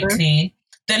think lyrically,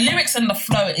 the lyrics and the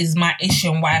flow is my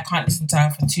issue and why I can't listen to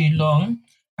her for too long.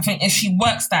 I think if she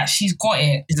works that, she's got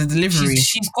it. It's the delivery.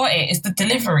 She's got it. It's the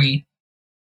delivery.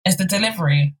 What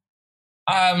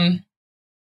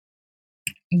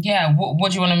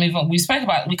do you want to move on? We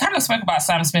kind of spoke about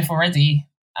Sam Smith already.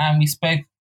 We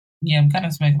kind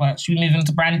of spoke about, should we move on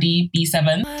to Brandy,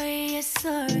 B7?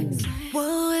 What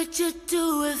would you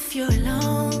do if you're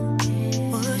alone?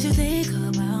 What would you think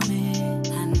about me?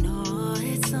 I know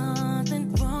it's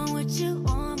something wrong with you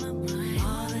on my mind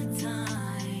all the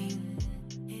time.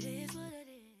 It is what it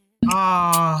is.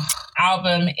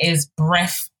 Album is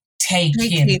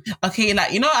breathtaking. Okay,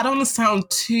 like, I don't want to sound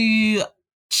too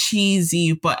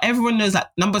cheesy, but everyone knows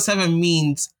that number 7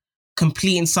 means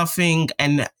completing something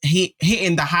and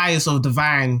hitting the highest of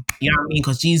divine. You know what I mean?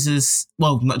 Because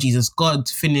God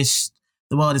finished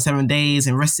the world in 7 days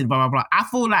and rested, blah, blah, blah. I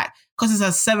feel like because it's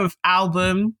her 7th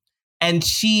album and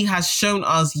she has shown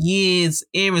us years,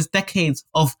 eras, decades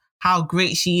of how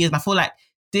great she is. And I feel like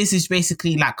this is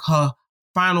basically like her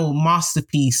final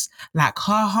masterpiece. Like,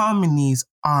 her harmonies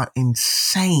are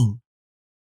insane.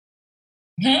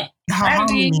 Mm-hmm. Her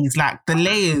harmonies, like the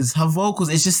layers, her vocals,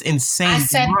 it's just insane. I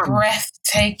said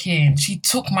breathtaking. She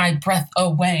took my breath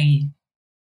away.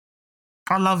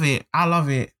 I love it. I don't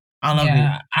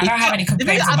have any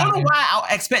complaints about it. I don't know why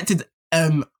I expected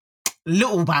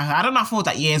little by her. I don't know. I thought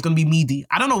that it's gonna be meaty.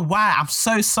 I don't know why. I'm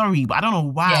so sorry, but I don't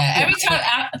know why. Yeah, every time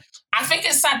I think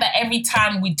it's sad that every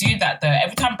time we do that though,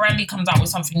 every time Brandy comes out with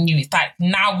something new, it's like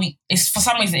it's for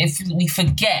some reason if we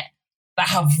forget that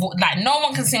like no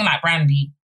one can sing like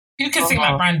Brandy. Who can sing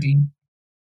like Brandy?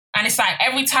 And it's like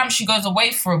every time she goes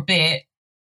away for a bit,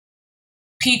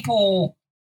 people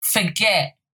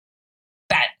forget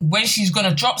that when she's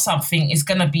gonna drop something, it's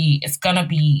gonna be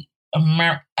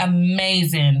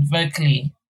amazing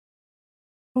vocally.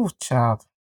 Oh, child.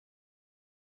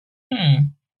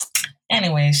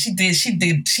 Anyway, she did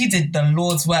the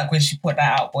Lord's work when she put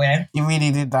that out, boy. You really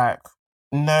did that.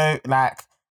 No, like,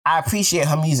 I appreciate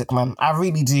her music, man. I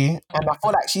really do. And I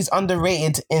feel like she's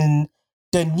underrated in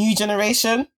the new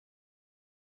generation.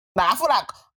 Like, I feel like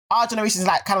our generation is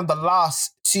like kind of the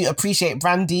last to appreciate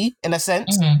Brandy in a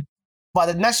sense. Mm-hmm. But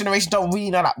the next generation don't really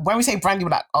know. Like, when we say Brandy,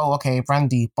 we're like, oh, okay,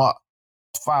 Brandy. But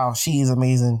wow, she is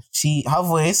amazing. Her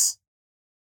voice,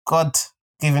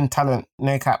 God-given talent,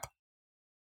 no cap.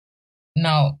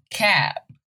 No cap.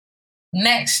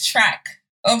 Next track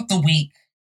of the week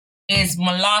is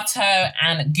Mulatto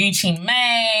and Gucci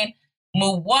Mane.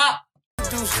 Move up.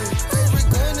 Favorite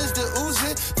gun is the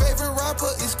Uzi. Favorite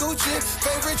rapper is Gucci.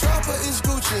 Favorite dropper is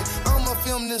Gucci. I'ma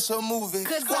film this a movie.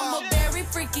 Cause I'm a very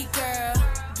freaky girl.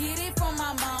 Get it from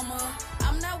my mama.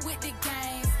 I'm not with the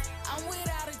games. I'm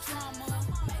without a drama.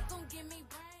 Make them give me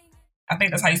brain. I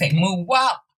think that's how you say it. Move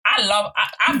up.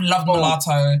 I've loved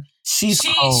Mulatto. She's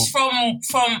cold.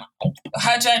 from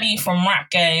her journey from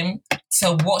rap game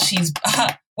to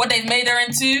what they've made her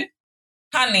into.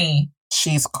 Honey,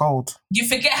 she's cold. you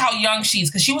forget how young she is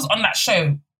because she was on that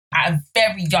show at a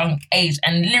very young age,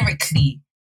 and lyrically,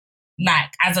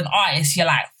 like, as an artist, you're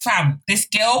like, fam, this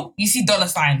girl, you see dollar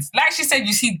signs. Like she said,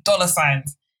 you see dollar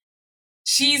signs.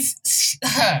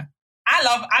 I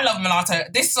love Mulatto.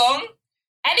 This song,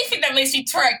 anything that makes you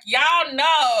twerk, y'all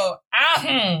know,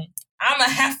 I'm a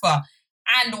heifer.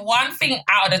 And one thing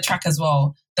out of the track as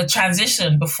well, the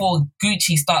transition before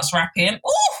Gucci starts rapping.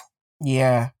 Ooh!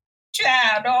 Yeah.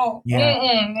 Yeah, no.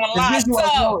 Yeah. The visual as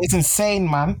well is insane,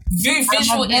 man.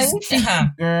 Visual is...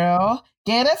 Girl,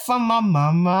 get it from my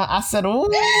mama. I said, oh.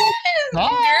 Girl,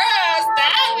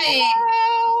 stop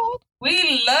it.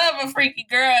 We love a freaky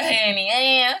girl, honey.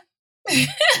 Yeah.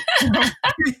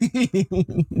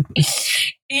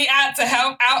 He out to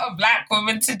help out a black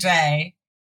woman today.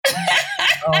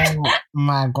 Oh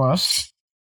my gosh.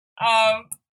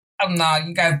 No,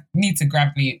 you guys need to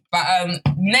grab me. But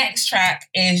next track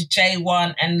is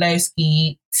J1 and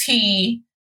Lowski T.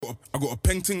 I got a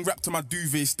painting wrapped to my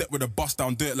duvet, step with a bust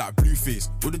down dirt like Blueface.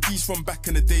 All the G's from back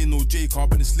in the day, no Jake, I've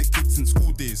been a slick kid since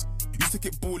school days. Used to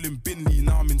get ball in Binley,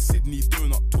 now I'm in Sydney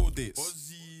doing up tour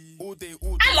dates. All day.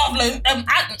 I love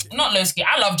not Lowski.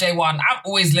 I love J1. I've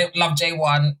always loved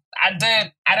J1. I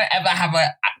don't ever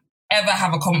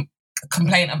have a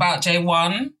complaint about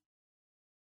J1.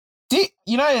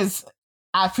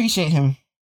 I appreciate him.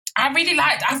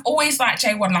 I've always liked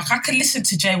J1. Like, I could listen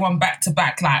to J1 back to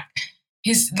back. Like,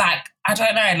 his, like, I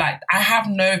don't know, like, I have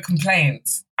no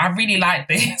complaints. I really like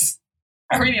this.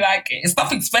 I really like it. It's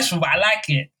nothing special, but I like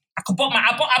it. I bop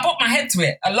my head to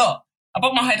it a lot. I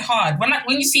bop my head hard.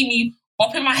 When you see me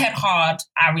bopping my head hard,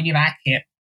 I really like it.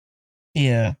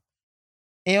 Yeah.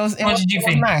 What did you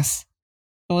think? Nice.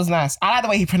 It was nice. I like the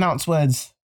way he pronounced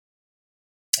words.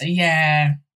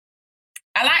 Yeah.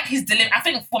 I like his delivery. I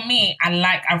think for me, I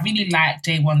really like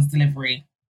J1's delivery.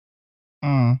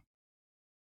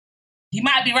 He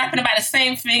might be rapping about the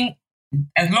same thing.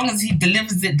 As long as he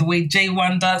delivers it the way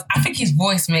J1 does, I think his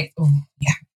voice makes... Oh,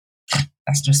 yeah.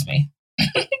 That's just me.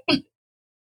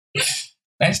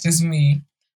 That's just me.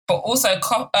 But also,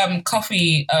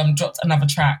 Coffee dropped another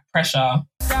track, Pressure.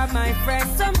 My friend,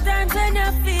 sometimes when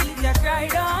I feel it, I cry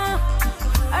down.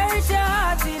 I hurt your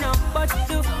heart, you know, but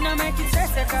do not make it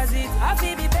stress, cause it I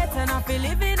feel be better, not feel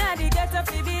living at the ghetto,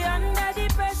 feel be under the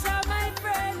pressure, my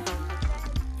friend.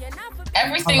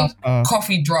 Everything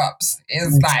Coffee drops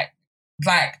is like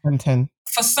 10.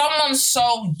 For someone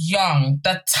so young,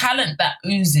 the talent that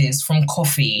oozes from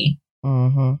Coffee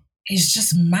is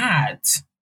just mad.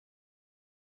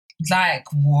 Like,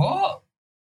 what?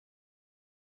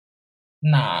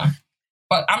 Nah.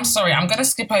 But I'm sorry, I'm going to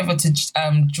skip over to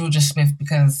Georgia Smith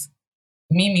because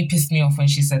Mimi pissed me off when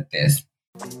she said this.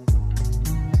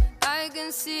 I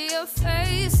can see your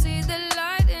face, see the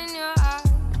light in your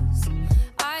eyes.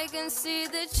 I can see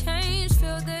the change,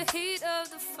 feel the heat of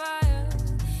the fire.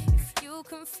 If you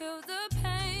can feel the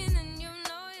pain, then you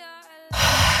know you're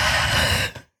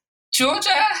alive. Georgia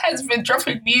has been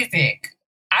dropping music.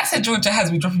 I said Georgia has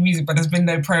been dropping music, but there's been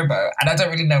no promo, and I don't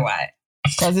really know why.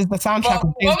 Because it's the soundtrack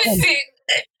of James Bond.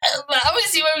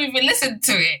 Obviously, when we've been listening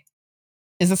to it.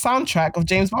 It's the soundtrack of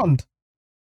James Bond.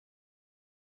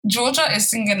 Georgia is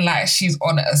singing like she's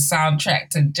on a soundtrack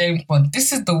to James Bond.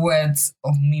 This is the words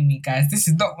of Mimi, guys. This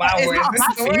is not my words. This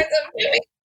is the words of Mimi.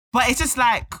 But it's just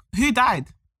like, who died?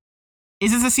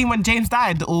 Is this a scene when James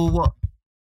died or what?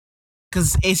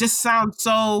 Because it just sounds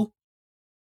so...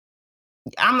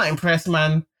 I'm not impressed,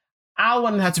 man. I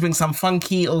wanted her to bring some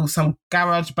funky or some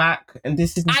garage back, and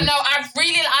this is... I know,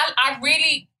 I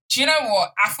really... Do you know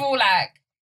what? I feel like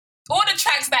all the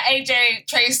tracks that AJ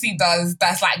Tracey does,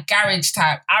 that's like garage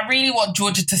type, I really want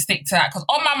Georgia to stick to that because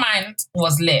On My Mind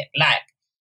was lit. Like,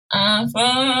 I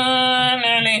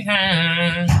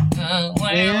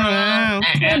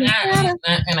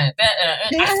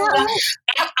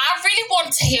really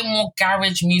want to hear more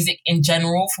garage music in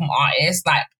general from artists.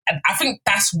 Like, I think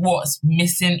that's what's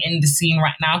missing in the scene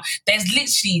right now. There's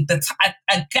literally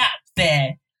a gap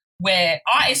there where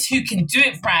artists who can do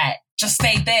it right just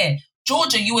stay there.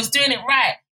 Georgia, you was doing it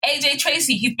right. AJ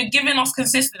Tracey, he's been giving us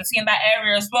consistency in that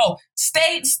area as well.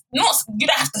 You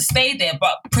don't have to stay there,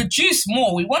 but produce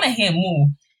more. We want to hear more.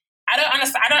 I don't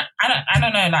understand. I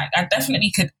don't know. Like, I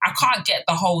definitely could. I can't get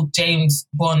the whole James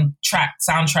Bond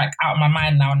soundtrack out of my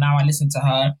mind now. Now I listen to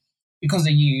her because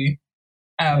of you.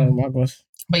 Oh my gosh.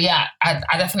 But yeah, I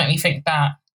definitely think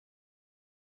that.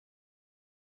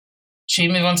 Should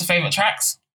we move on to favorite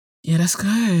tracks? Yeah, let's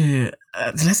go.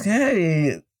 Let's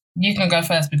go. You can go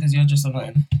first because you're just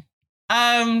alone.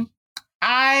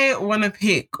 I want to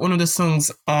pick one of the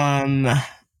songs on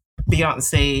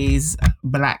Beyonce's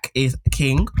Black is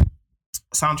King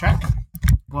soundtrack.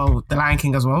 Well, The Lion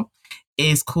King as well.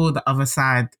 It's called The Other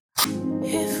Side.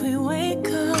 If we wake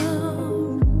up,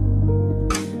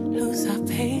 lose our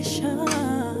patience,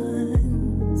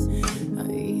 or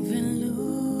even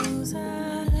lose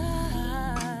our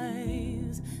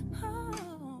lives.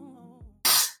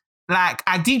 Like,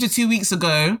 I deeped it 2 weeks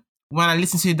ago when I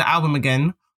listened to the album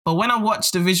again, but when I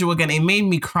watched the visual again, it made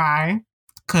me cry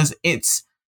because it's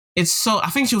so. I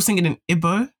think she was singing in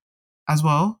Igbo as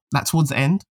well, like towards the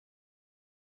end.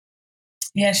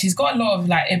 Yeah, she's got a lot of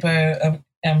like Igbo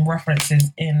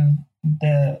references in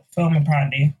the film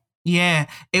apparently. Yeah,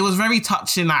 it was very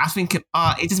touching. Like, I think it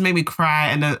just made me cry,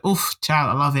 and then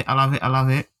child, I love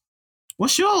it.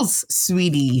 What's yours,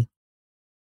 sweetie?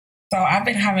 So I've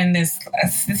been having this,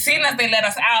 as soon as they let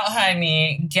us out,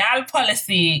 honey, gal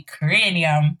policy,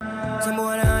 cranium. Some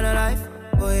boy on a life,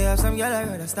 boy, have some gal I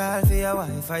got a style for your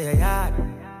wife or your yard.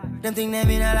 Them think them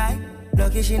in a life,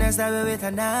 lucky she not stab with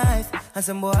a knife. And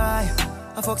some boy,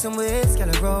 I fuck some ways,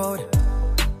 gal road.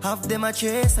 Half them I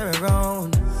chase her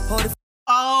around.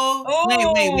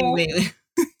 Wait.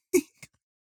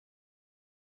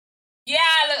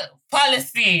 Gal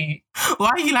policy. Why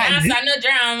are you like this? No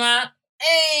drama.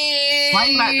 Hey. Why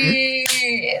you like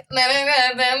this?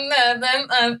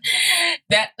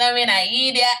 That I mean I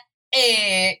eat ya.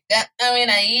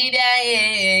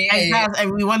 And guys,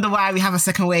 and we wonder why we have a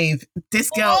second wave. This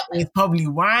girl is probably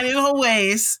winding her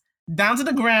waist down to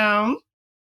the ground.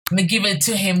 Me give it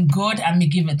to him good and me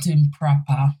give it to him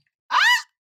proper.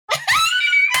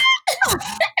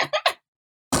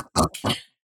 Me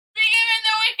give it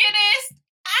the wickedest.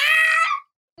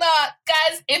 No,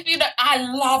 guys, if you don't, I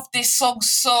love this song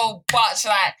so much.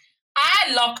 Like,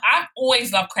 I've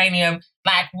always loved Cranium.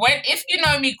 Like, if you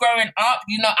know me growing up,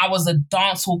 you know I was a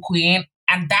dancehall queen,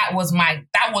 and that was my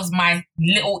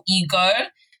little ego.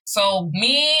 So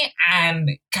me and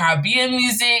Caribbean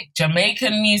music,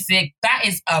 Jamaican music, that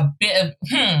is a bit of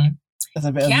That's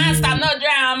a bit can't of stop no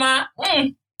drama.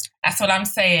 That's what I'm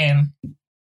saying.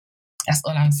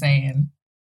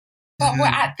 But we're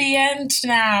at the end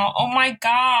now. Oh my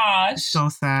gosh. So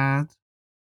sad.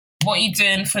 What are you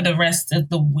doing for the rest of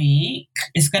the week?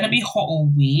 It's going to be hot all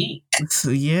week. So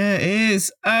yeah, it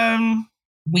is.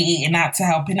 We eating out to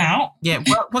helping out. Yeah,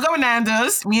 we're going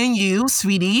Nando's. Me and you,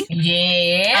 sweetie.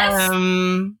 Yes.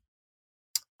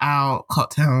 Out,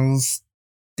 cocktails,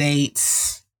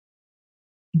 dates.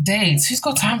 Dates? Who's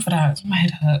got time for that? My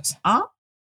head hurts. Oh?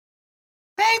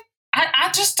 Babe.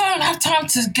 I just don't have time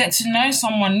to get to know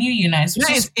someone new, you know. It's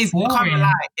kind of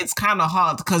like, it's kind of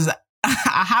hard because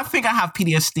I think I have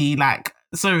PTSD. Like,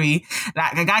 sorry,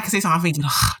 like a guy can say something, I'm thinking,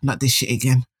 not this shit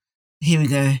again. Here we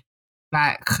go.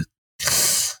 Like,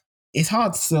 it's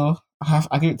hard still.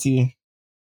 I give it to you.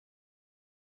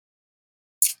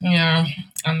 Yeah,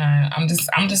 I know.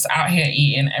 I'm just out here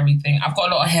eating everything. I've got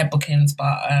a lot of hair bookings,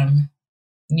 but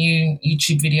new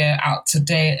YouTube video out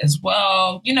today as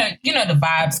well. You know the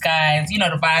vibes, guys. You know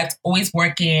the vibes. Always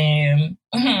working.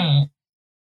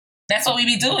 That's what we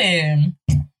be doing.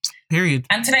 Period.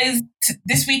 And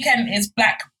this weekend is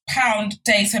Black Pound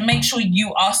Day, so make sure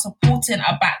you are supporting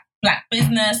a black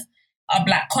business, a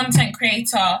black content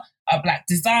creator, a black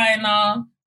designer,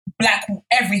 black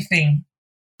everything.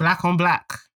 Black on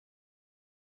black.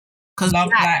 Love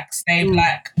black, stay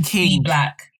black, be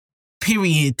black.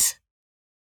 Period.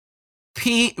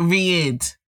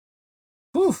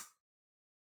 Oof.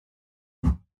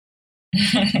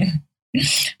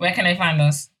 Where can they find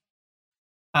us?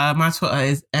 My Twitter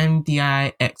is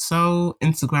MDIXO.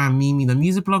 Instagram, Mimi the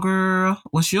music blogger.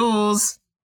 What's yours?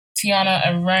 Tiana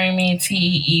Aromi,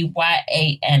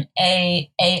 TeyanAAROMI.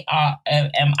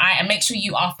 And make sure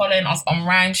you are following us on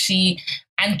Rhyme Sheet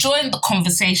and join the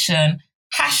conversation,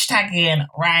 hashtagging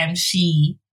Rhyme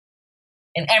Sheet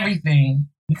and everything.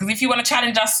 Because if you want to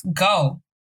challenge us, go.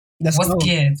 Let's What's go.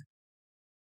 good?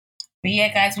 But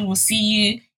yeah, guys, we will see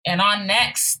you in our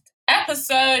next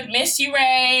episode. Miss you,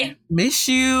 Ray. Miss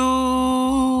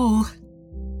you.